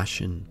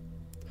compassion,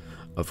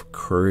 of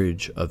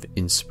courage, of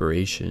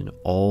inspiration,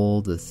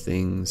 all the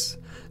things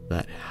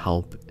that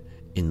help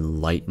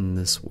enlighten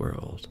this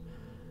world,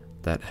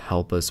 that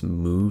help us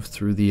move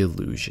through the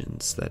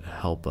illusions, that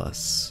help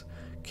us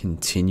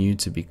continue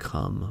to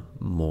become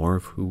more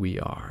of who we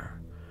are,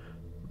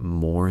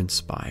 more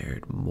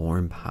inspired, more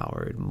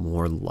empowered,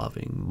 more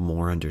loving,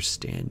 more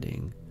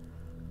understanding.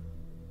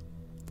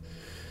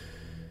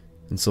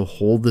 And so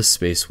hold this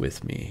space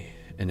with me.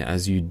 And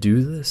as you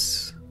do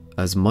this,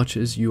 as much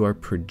as you are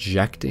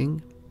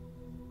projecting,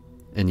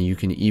 and you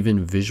can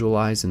even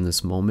visualize in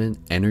this moment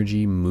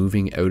energy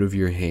moving out of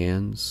your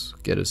hands,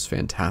 get as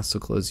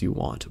fantastical as you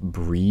want.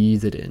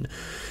 Breathe it in.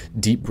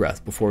 Deep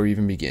breath before we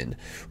even begin.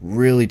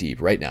 Really deep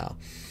right now.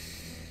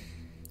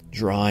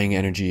 Drawing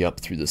energy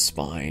up through the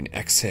spine.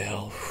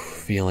 Exhale,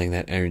 feeling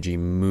that energy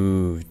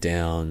move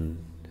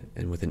down,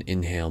 and with an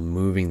inhale,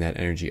 moving that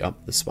energy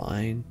up the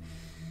spine.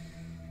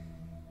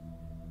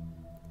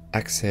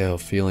 Exhale,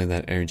 feeling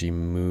that energy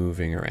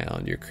moving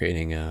around. You're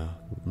creating a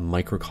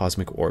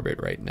microcosmic orbit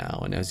right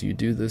now. And as you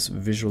do this,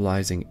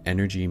 visualizing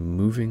energy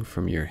moving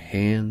from your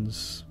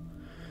hands,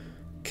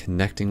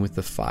 connecting with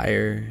the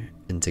fire,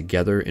 and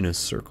together in a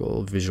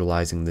circle,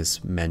 visualizing this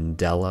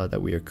mandala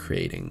that we are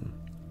creating.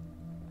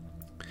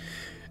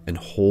 And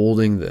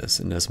holding this,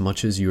 and as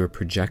much as you are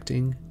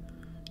projecting,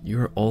 you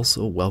are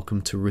also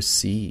welcome to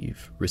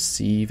receive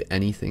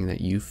anything that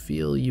you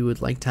feel you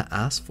would like to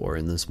ask for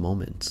in this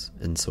moment.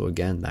 And so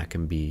again, that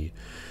can be,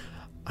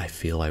 I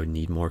feel I would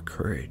need more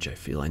courage. I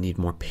feel I need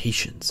more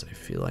patience. I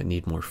feel I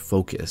need more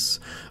focus.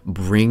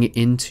 Bring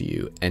into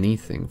you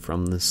anything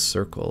from this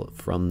circle,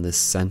 from this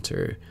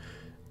center,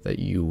 that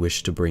you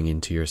wish to bring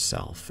into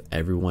yourself.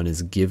 Everyone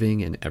is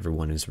giving and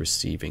everyone is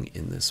receiving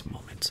in this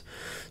moment.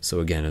 So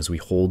again, as we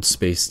hold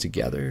space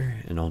together,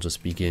 and I'll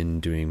just begin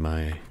doing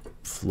my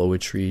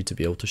flowetry to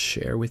be able to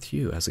share with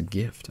you as a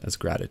gift, as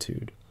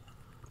gratitude.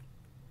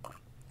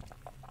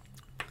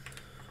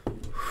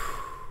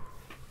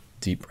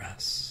 Deep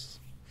breaths.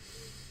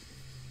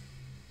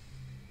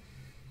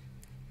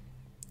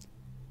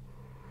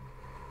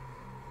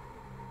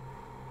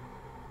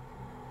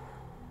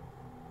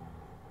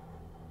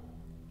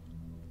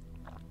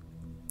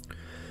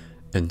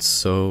 And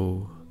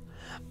so,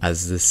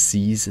 as the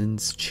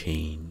seasons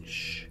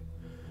change,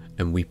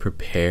 and we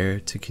prepare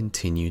to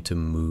continue to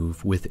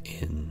move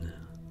within,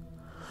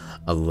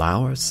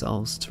 allow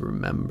ourselves to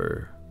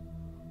remember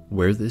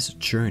where this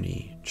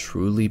journey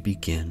truly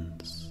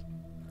begins.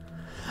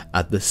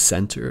 At the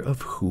center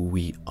of who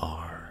we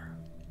are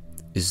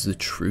is the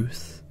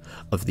truth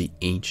of the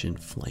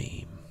ancient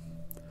flame,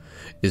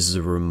 is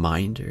the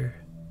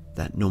reminder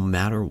that no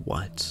matter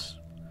what,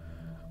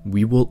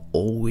 we will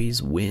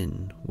always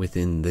win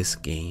within this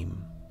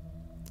game,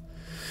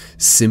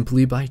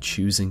 simply by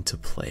choosing to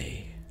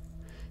play.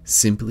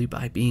 Simply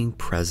by being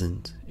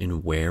present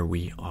in where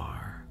we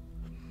are,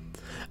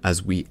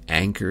 as we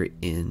anchor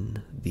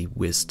in the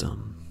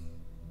wisdom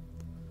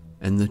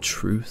and the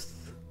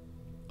truth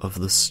of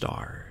the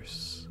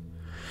stars.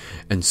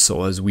 And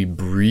so as we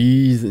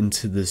breathe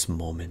into this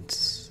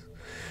moment,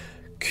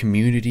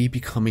 community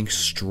becoming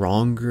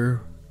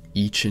stronger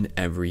each and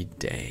every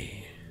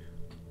day,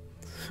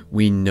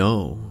 we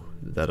know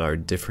that our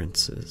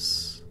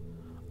differences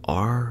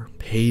are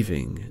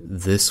paving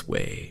this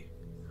way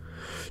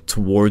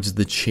towards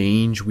the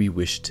change we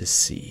wish to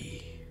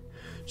see,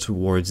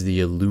 towards the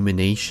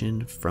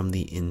illumination from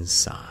the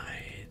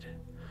inside,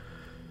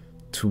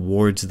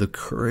 towards the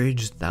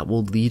courage that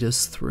will lead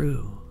us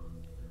through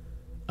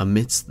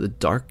amidst the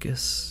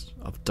darkest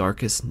of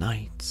darkest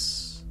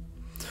nights.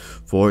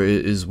 For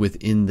it is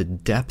within the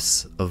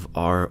depths of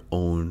our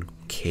own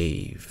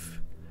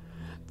cave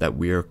that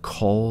we are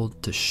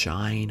called to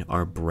shine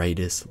our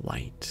brightest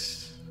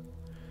light,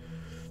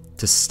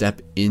 to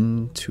step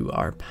into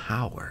our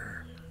power,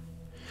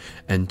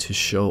 and to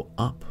show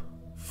up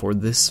for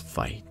this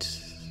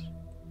fight.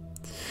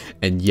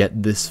 And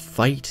yet this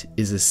fight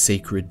is a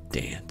sacred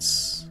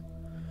dance,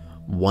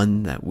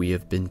 one that we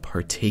have been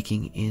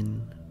partaking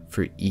in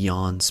for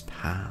eons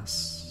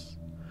past.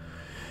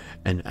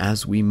 And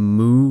as we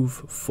move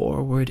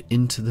forward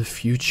into the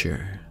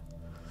future,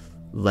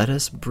 let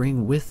us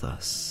bring with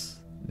us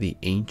the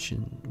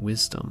ancient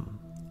wisdom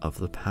of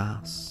the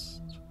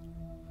past.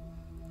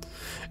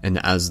 And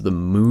as the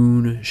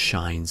moon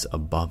shines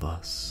above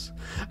us,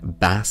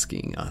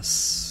 basking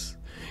us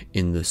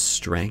in the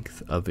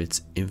strength of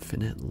its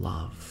infinite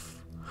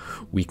love,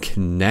 we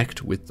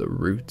connect with the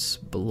roots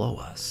below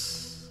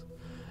us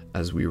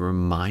as we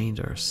remind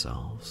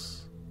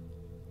ourselves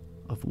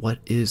of what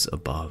is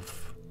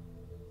above,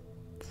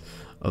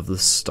 of the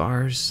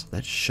stars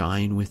that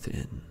shine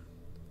within,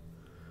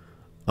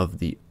 of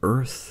the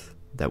earth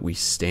that we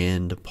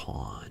stand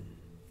upon,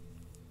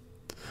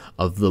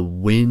 of the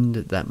wind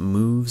that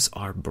moves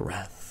our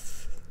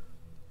breath,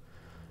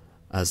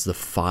 as the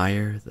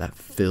fire that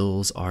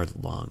fills our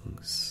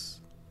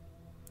lungs.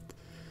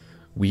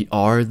 We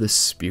are the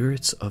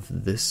spirits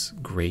of this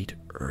great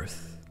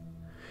earth,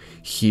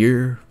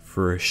 here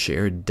for a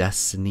shared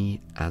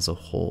destiny as a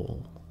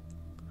whole,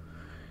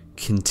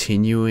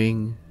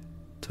 continuing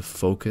to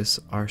focus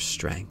our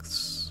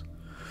strengths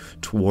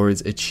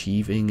towards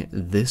achieving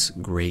this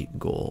great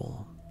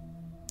goal,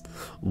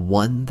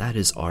 one that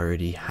has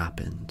already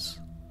happened,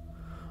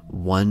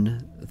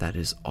 one that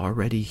is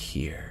already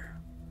here,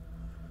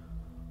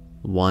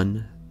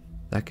 one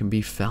that can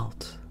be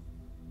felt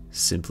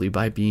simply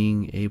by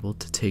being able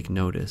to take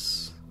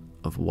notice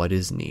of what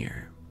is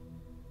near.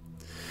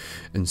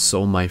 And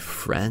so, my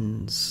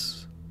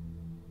friends,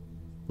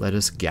 let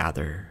us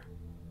gather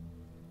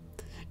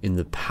in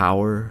the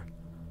power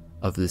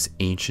of this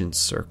ancient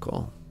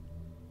circle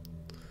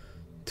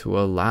to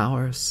allow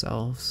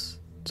ourselves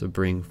to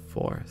bring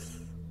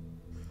forth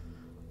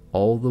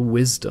all the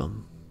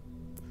wisdom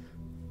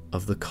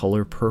of the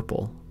color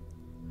purple.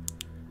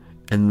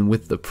 And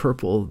with the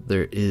purple,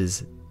 there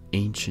is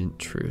ancient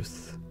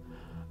truth,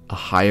 a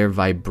higher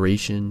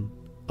vibration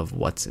of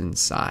what's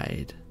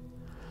inside,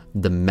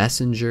 the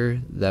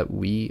messenger that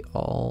we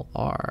all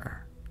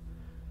are,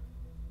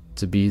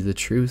 to be the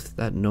truth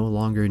that no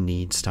longer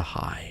needs to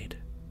hide.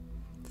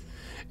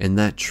 And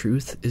that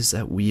truth is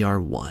that we are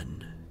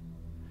one.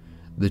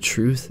 The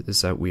truth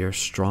is that we are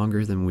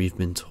stronger than we've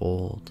been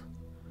told.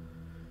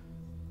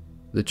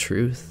 The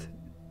truth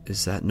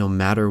is that no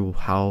matter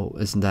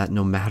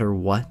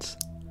what,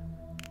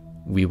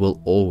 we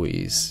will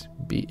always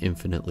be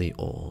infinitely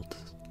old.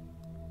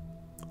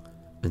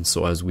 And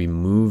so as we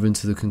move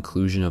into the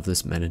conclusion of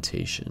this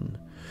meditation,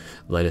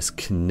 let us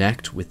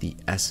connect with the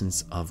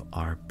essence of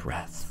our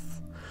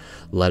breath.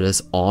 Let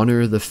us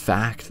honor the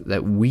fact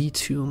that we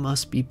too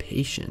must be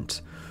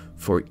patient,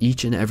 for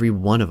each and every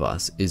one of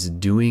us is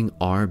doing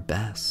our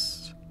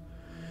best.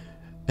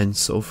 And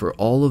so for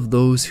all of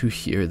those who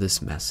hear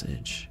this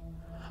message,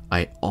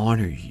 I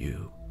honor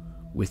you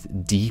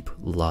with deep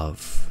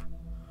love,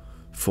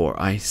 for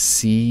I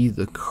see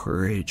the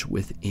courage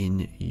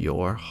within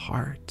your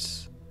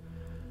heart,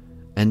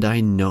 and I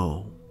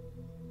know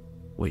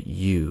what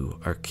you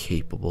are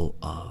capable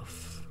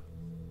of.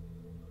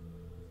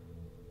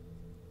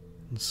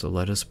 And so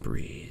let us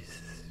breathe,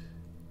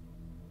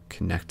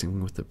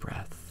 connecting with the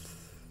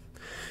breath,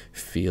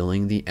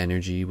 feeling the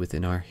energy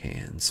within our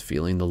hands,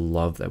 feeling the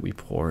love that we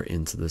pour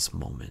into this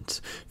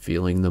moment,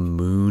 feeling the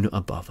moon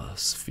above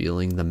us,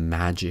 feeling the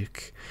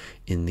magic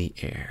in the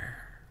air.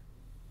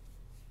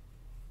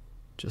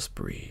 Just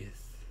breathe.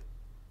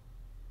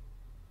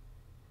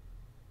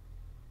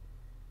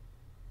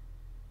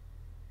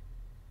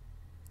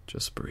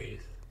 Just breathe.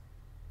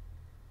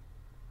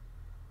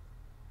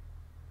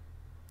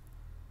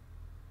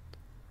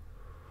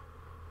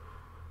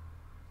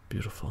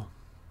 Beautiful.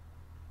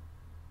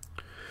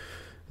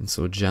 And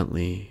so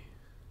gently,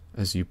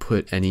 as you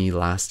put any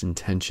last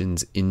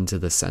intentions into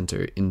the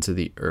center, into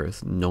the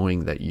earth,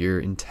 knowing that your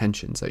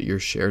intentions, that your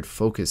shared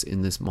focus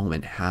in this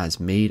moment has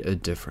made a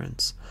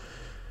difference,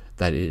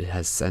 that it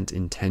has sent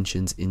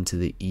intentions into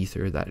the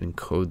ether that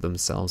encode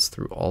themselves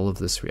through all of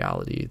this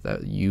reality,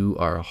 that you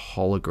are a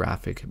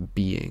holographic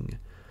being,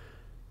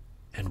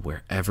 and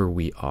wherever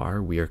we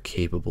are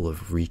capable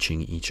of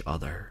reaching each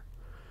other.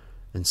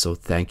 And so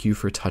thank you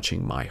for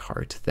touching my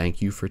heart.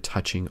 Thank you for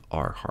touching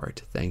our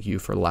heart. Thank you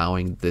for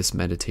allowing this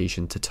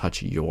meditation to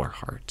touch your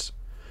heart.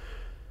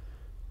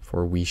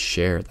 For we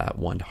share that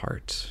one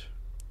heart.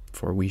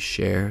 For we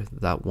share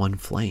that one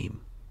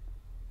flame.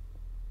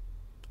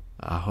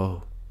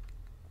 Aho.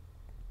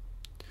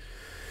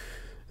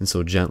 And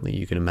so gently,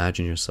 you can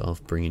imagine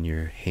yourself bringing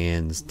your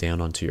hands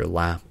down onto your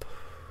lap.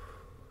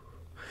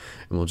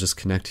 And we'll just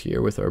connect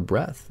here with our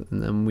breath,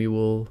 and then we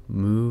will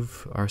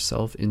move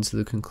ourselves into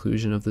the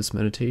conclusion of this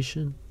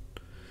meditation.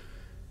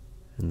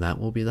 And that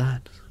will be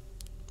that.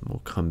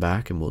 We'll come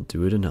back and we'll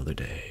do it another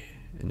day.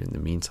 And in the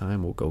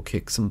meantime, we'll go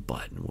kick some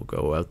butt, and we'll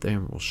go out there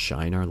and we'll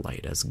shine our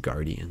light as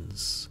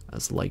guardians,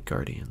 as light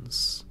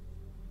guardians.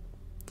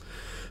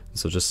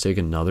 So just take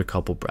another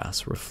couple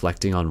breaths,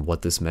 reflecting on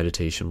what this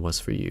meditation was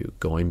for you.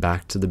 Going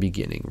back to the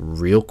beginning,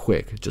 real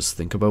quick, just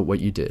think about what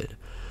you did.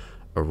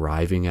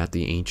 Arriving at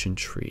the ancient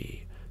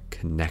tree,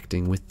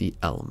 connecting with the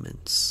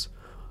elements,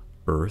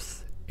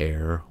 earth,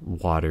 air,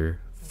 water,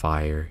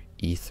 fire,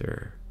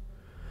 ether,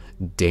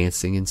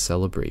 dancing in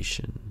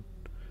celebration.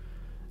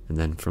 And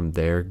then from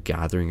there,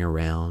 gathering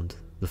around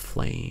the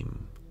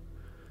flame,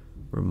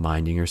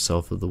 reminding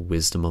yourself of the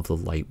wisdom of the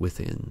light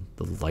within,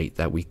 the light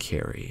that we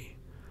carry.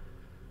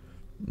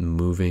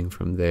 Moving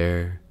from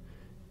there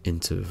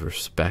into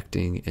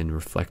respecting and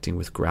reflecting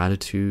with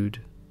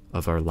gratitude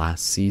of our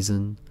last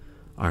season,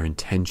 our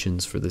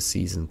intentions for the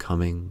season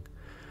coming,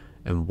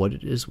 and what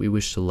it is we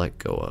wish to let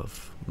go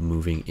of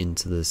moving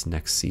into this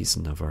next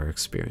season of our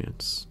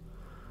experience.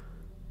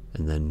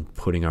 And then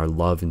putting our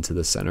love into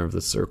the center of the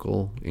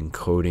circle,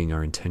 encoding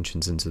our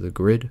intentions into the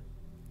grid,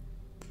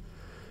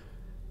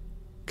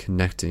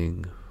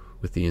 connecting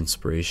with the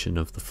inspiration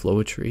of the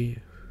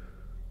flowetry,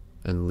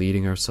 and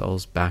leading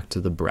ourselves back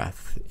to the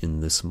breath in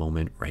this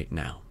moment right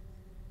now.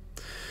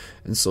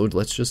 And so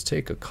let's just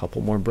take a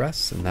couple more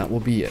breaths and that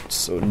will be it.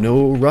 So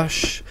no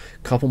rush,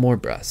 couple more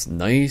breaths,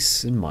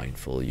 nice and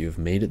mindful. You've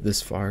made it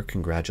this far,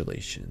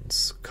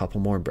 congratulations. Couple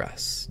more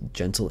breaths,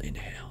 gentle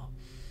inhale.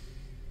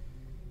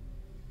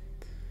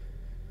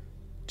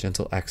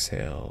 Gentle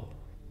exhale.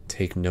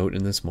 Take note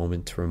in this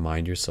moment to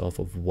remind yourself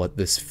of what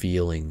this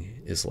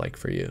feeling is like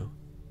for you.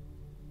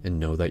 And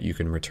know that you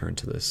can return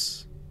to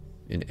this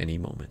in any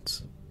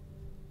moment,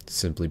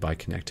 simply by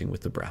connecting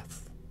with the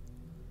breath.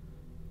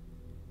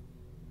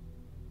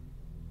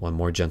 One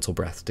more gentle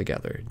breath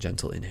together.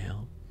 Gentle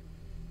inhale.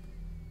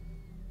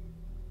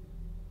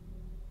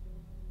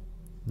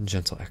 And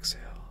gentle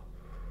exhale.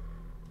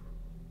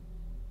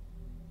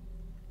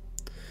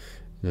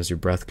 And as your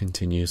breath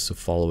continues to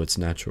follow its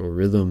natural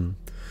rhythm,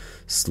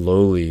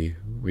 slowly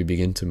we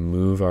begin to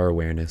move our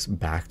awareness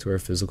back to our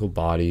physical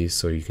body,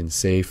 so you can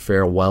say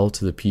farewell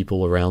to the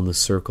people around the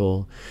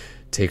circle.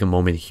 Take a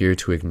moment here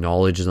to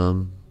acknowledge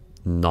them,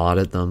 nod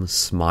at them,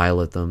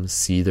 smile at them,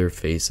 see their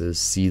faces,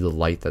 see the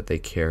light that they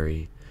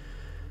carry.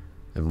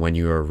 And when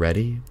you are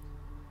ready,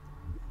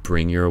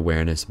 bring your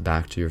awareness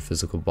back to your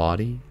physical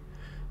body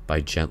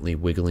by gently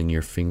wiggling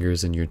your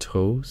fingers and your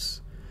toes,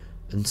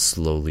 and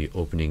slowly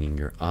opening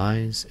your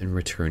eyes and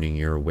returning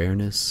your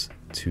awareness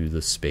to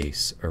the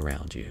space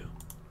around you.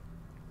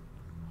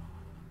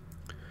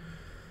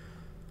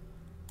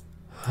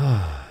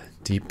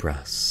 Deep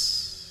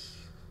breaths.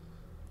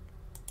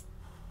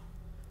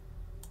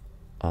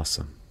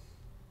 Awesome.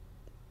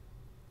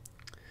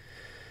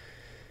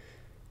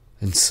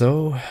 And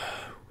so,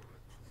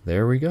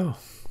 there we go.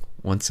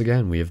 Once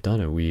again, we have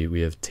done it.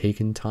 We have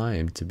taken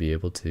time to be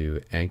able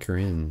to anchor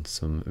in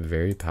some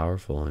very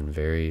powerful and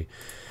very,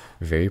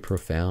 very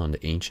profound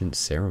ancient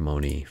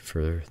ceremony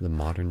for the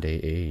modern day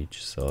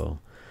age. So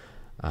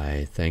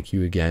I thank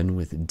you again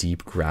with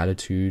deep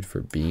gratitude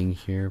for being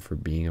here, for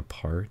being a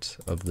part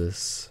of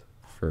this,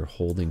 for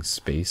holding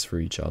space for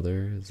each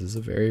other. This is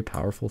a very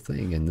powerful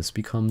thing, and this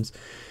becomes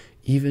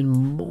even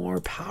more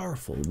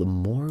powerful the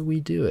more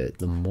we do it,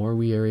 the more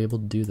we are able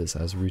to do this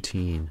as a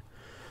routine.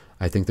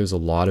 I think there's a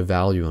lot of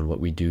value in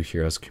what we do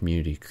here as a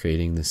community,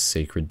 creating this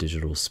sacred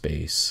digital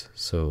space.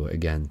 So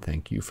again,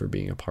 thank you for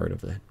being a part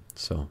of it.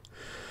 So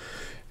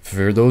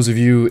for those of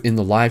you in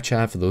the live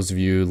chat, for those of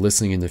you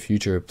listening in the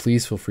future,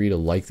 please feel free to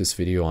like this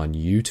video on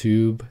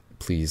YouTube.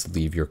 Please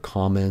leave your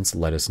comments,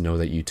 let us know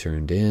that you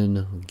turned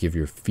in, give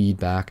your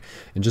feedback,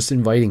 and just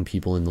inviting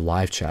people in the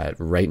live chat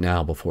right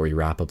now before we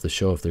wrap up the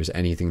show. If there's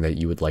anything that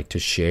you would like to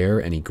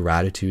share, any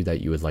gratitude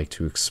that you would like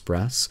to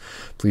express,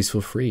 please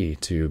feel free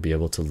to be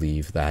able to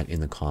leave that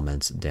in the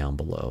comments down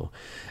below.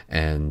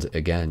 And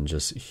again,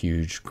 just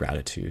huge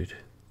gratitude.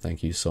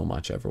 Thank you so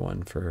much,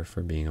 everyone, for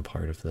being a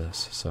part of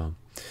this. So,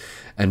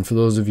 and for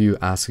those of you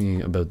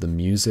asking about the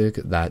music,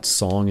 that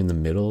song in the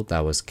middle,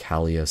 that was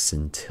Kalya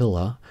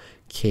Scintilla,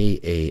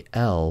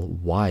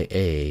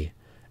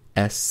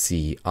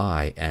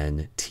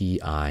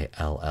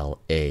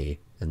 KalyaScintilla,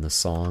 and the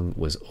song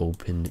was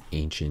Open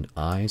Ancient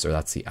Eyes, or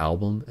that's the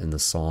album, and the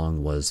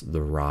song was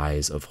The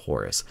Rise of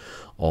Horus.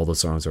 All the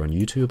songs are on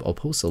YouTube. I'll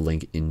post a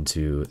link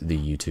into the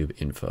YouTube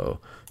info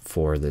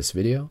for this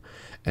video.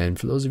 And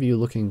for those of you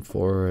looking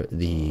for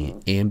the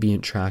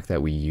ambient track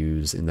that we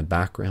use in the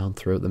background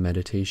throughout the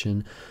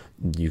meditation,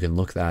 you can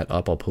look that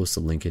up. I'll post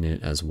a link in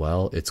it as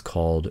well. It's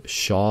called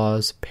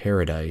Shaw's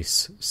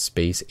Paradise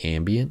Space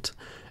Ambient,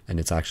 and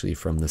it's actually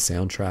from the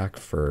soundtrack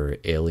for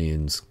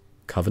Aliens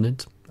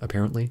Covenant,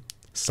 apparently.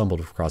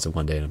 Stumbled across it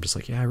one day and I'm just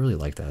like, yeah, I really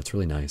like that. It's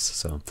really nice.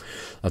 So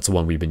that's the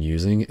one we've been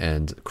using,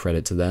 and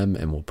credit to them,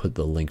 and we'll put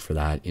the link for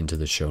that into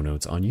the show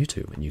notes on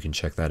YouTube, and you can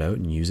check that out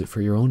and use it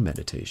for your own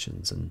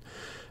meditations. And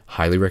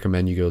highly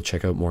recommend you go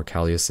check out more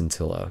Kalya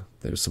Scintilla.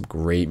 There's some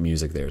great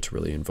music there to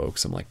really invoke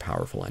some like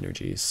powerful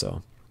energies.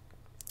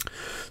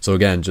 So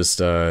again,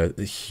 just a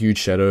huge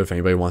shout out. If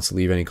anybody wants to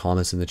leave any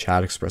comments in the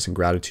chat expressing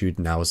gratitude,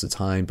 now is the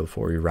time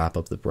before we wrap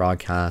up the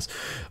broadcast.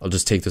 I'll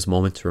just take this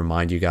moment to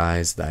remind you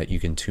guys that you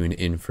can tune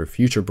in for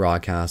future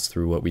broadcasts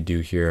through what we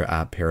do here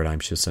at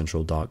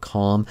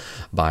ParadigmShiftCentral.com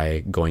by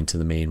going to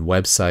the main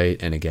website.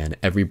 And again,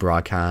 every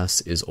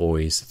broadcast is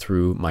always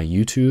through my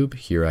YouTube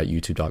here at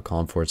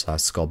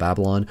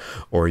youtube.com/SkullBabylon,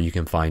 or you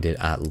can find it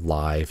at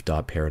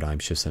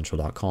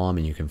live.ParadigmShiftCentral.com,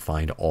 and you can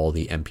find all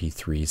the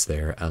MP3s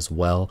there as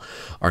well.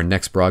 Our Our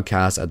next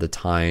broadcast at the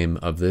time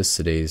of this,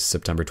 today's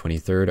September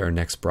 23rd, our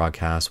next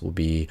broadcast will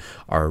be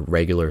our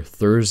regular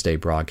Thursday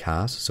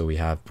broadcast. So we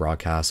have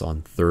broadcasts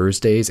on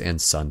Thursdays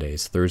and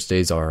Sundays.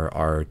 Thursdays are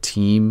our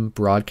team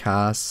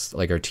broadcasts,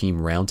 like our team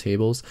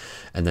roundtables,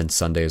 and then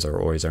Sundays are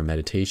always our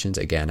meditations,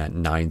 again at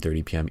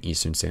 9:30 p.m.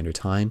 Eastern Standard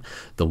Time.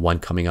 The one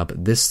coming up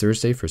this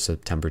Thursday for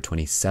September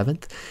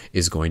 27th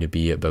is going to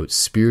be about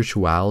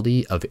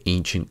spirituality of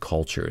ancient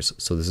cultures.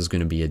 So this is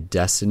going to be a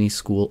Destiny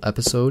School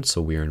episode.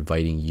 So we are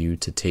inviting you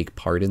to take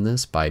part in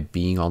this by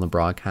being on the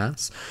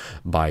broadcast,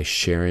 by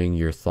sharing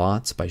your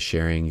thoughts, by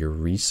sharing your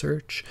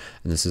research.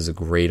 And this is a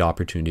great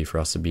opportunity for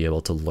us to be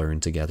able to learn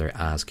together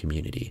as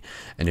community.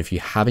 And if you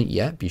haven't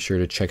yet, be sure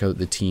to check out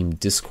the team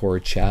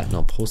Discord chat, and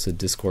I'll post a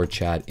Discord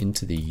chat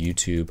into the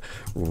YouTube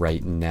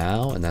right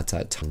now. And that's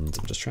at, I'm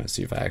just trying to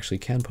see if I actually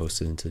can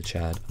post it into the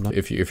chat.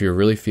 If you're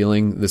really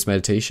feeling this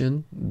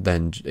meditation,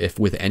 then if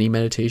with any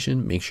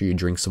meditation, make sure you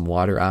drink some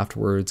water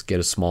afterwards, get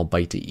a small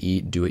bite to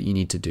eat, do what you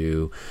need to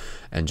do,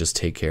 and just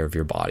take care of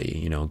your body.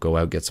 You know, go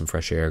out, get some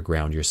fresh air,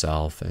 ground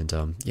yourself,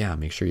 and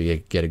make sure you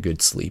get a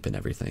good sleep and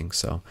everything.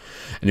 So,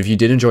 and if you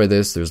did enjoy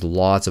this, there's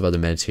lots of other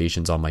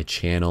meditations on my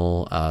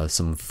channel,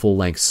 some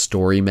full-length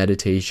story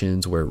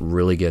meditations where it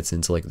really gets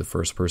into like the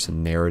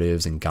first-person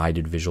narratives and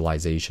guided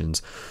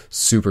visualizations.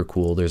 Super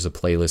cool. There's a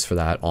playlist for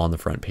that on the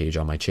front page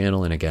on my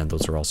channel, and again,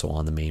 those are also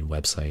on the main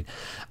website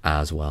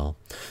as well.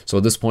 So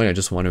at this point, I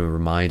just want to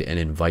remind and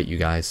invite you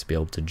guys to be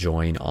able to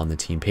join on the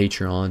team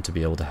Patreon to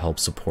be able to help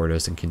support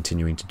us and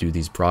continue to do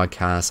these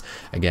broadcasts.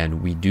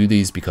 Again, we do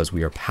these because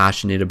we are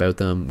passionate about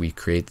them. We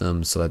create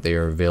them so that they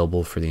are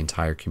available for the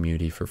entire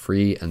community for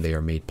free, and they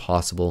are made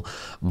possible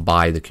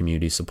by the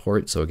community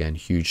support. So again,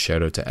 huge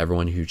shout out to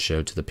everyone, huge shout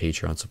out to the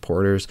Patreon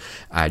supporters.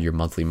 Add your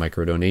monthly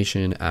micro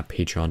donation at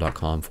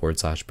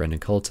patreon.com/Brendan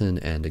Culleton.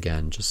 And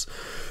again, just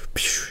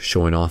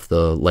showing off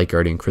the Light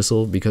Guardian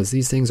Crystal, because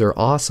these things are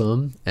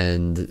awesome.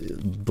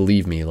 And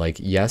believe me, like,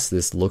 yes,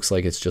 this looks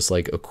like it's just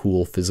like a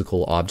cool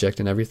physical object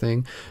and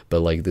everything,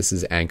 but like this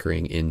is anchoring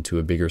into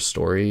a bigger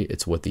story.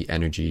 It's what the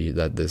energy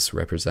that this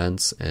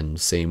represents. And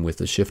same with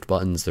the shift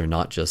buttons. They're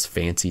not just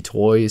fancy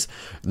toys,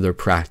 they're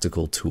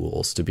practical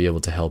tools to be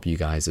able to help you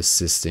guys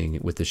assisting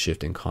with the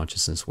shift in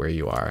consciousness where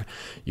you are.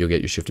 You'll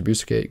get your Shifter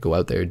Booster Kit, go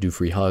out there, do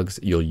free hugs.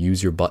 You'll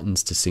use your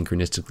buttons to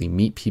synchronistically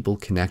meet people,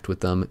 connect with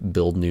them,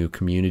 build new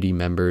community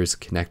members,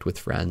 connect with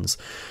friends.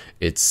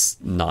 It's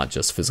not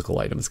just physical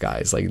items,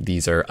 guys. Like,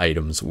 these are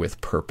items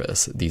with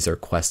purpose. These are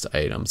quest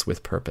items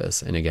with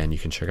purpose. And again, you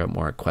can check out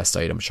more at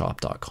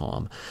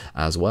questitemshop.com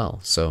as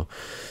well. So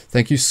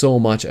thank you so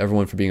much,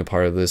 everyone, for being a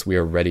part of this. We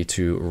are ready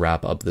to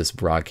wrap up this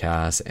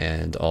broadcast,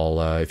 and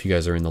if you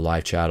guys are in the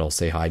live chat, I'll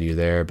say hi to you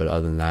there. But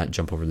other than that,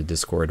 jump over to the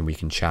Discord and we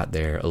can chat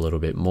there a little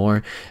bit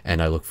more.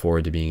 And I look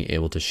forward to being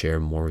able to share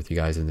more with you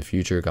guys in the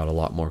future. Got a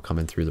lot more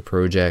coming through the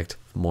project,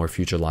 more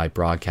future live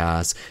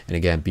broadcasts. And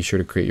again, be sure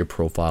to create your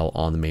profile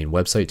on the main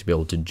website to be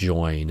able to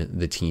join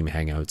the team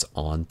hangouts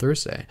on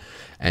Thursday.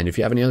 And if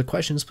you have any other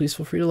questions, please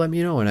feel free to let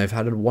me know. And I've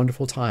had a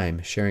wonderful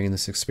time sharing in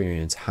this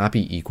experience.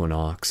 Happy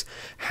equinox,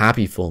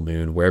 happy full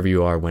moon, wherever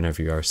you are,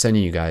 whenever you are.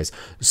 Sending you guys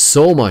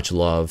so much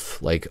love.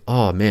 Like,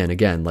 oh man,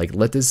 again, like,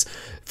 let this,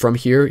 from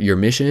here, your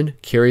mission,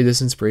 carry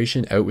this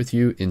inspiration out with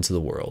you into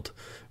the world.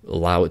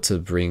 Allow it to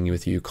bring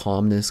with you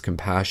calmness,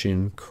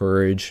 compassion,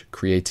 courage,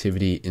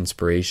 creativity,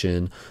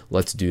 inspiration.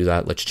 Let's do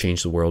that. Let's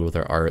change the world with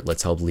our art.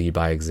 Let's help lead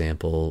by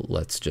example.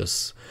 Let's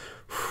just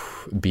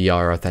be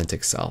our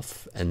authentic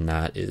self. And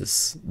that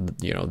is,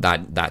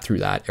 that through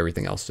that,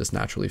 everything else just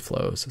naturally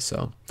flows.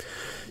 So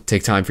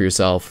take time for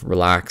yourself,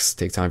 relax,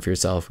 take time for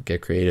yourself,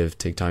 get creative,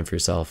 take time for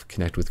yourself,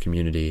 connect with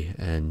community.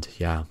 And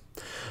yeah,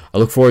 I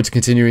look forward to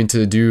continuing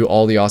to do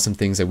all the awesome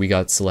things that we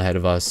got still ahead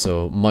of us.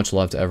 So much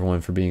love to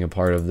everyone for being a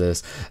part of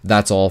this.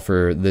 That's all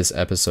for this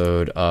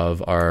episode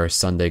of our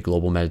Sunday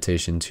Global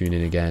Meditation. Tune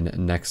in again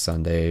next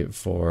Sunday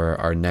for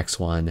our next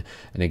one.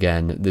 And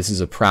again, this is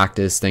a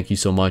practice. Thank you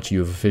so much. You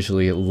have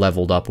officially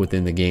leveled up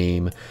within the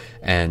game.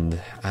 And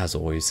as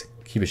always,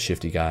 keep it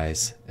shifty,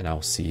 guys. And I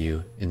will see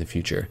you in the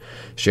future.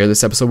 Share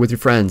this episode with your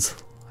friends.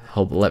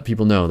 Help let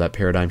people know that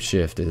paradigm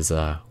shift is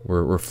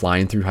we're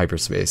flying through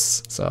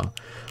hyperspace. So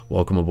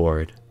welcome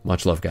aboard.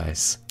 Much love,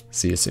 guys.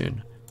 See you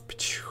soon.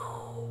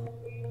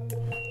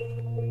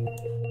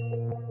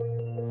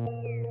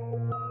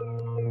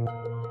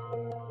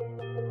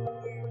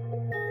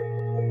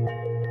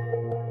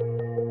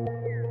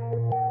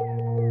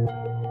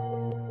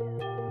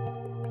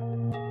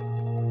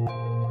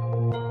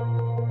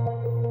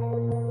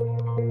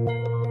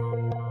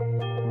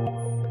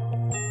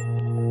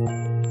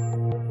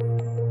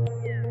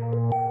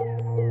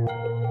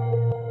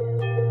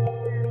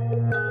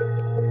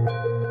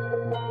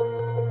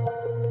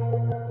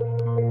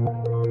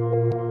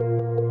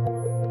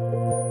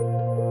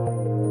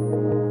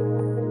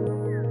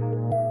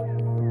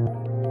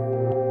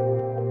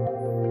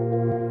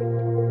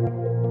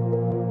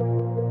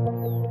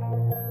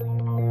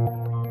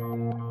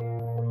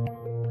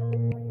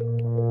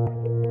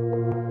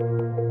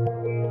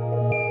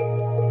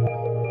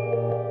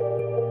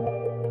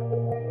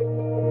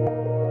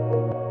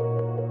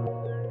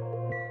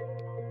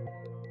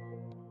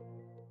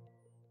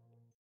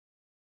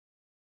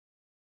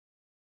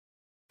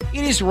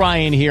 is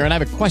Ryan here, and I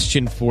have a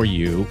question for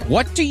you.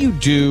 What do you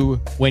do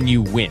when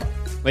you win?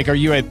 Like, are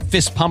you a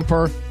fist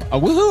pumper, a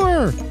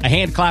woohooer, a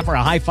hand clapper,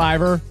 a high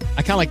fiver?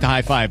 I kind of like the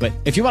high five, but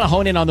if you want to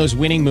hone in on those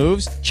winning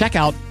moves, check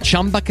out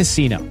Chumba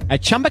Casino.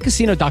 At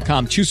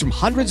ChumbaCasino.com, choose from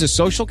hundreds of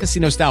social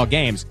casino-style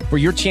games for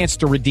your chance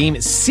to redeem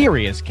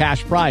serious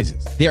cash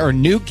prizes. There are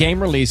new game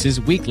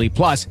releases weekly,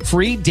 plus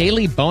free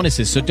daily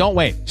bonuses. So don't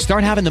wait.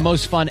 Start having the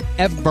most fun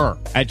ever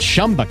at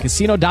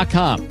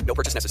ChumbaCasino.com. No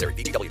purchase necessary.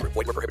 VGW Group.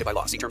 Void where prohibited by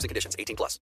law. See terms and conditions. 18+.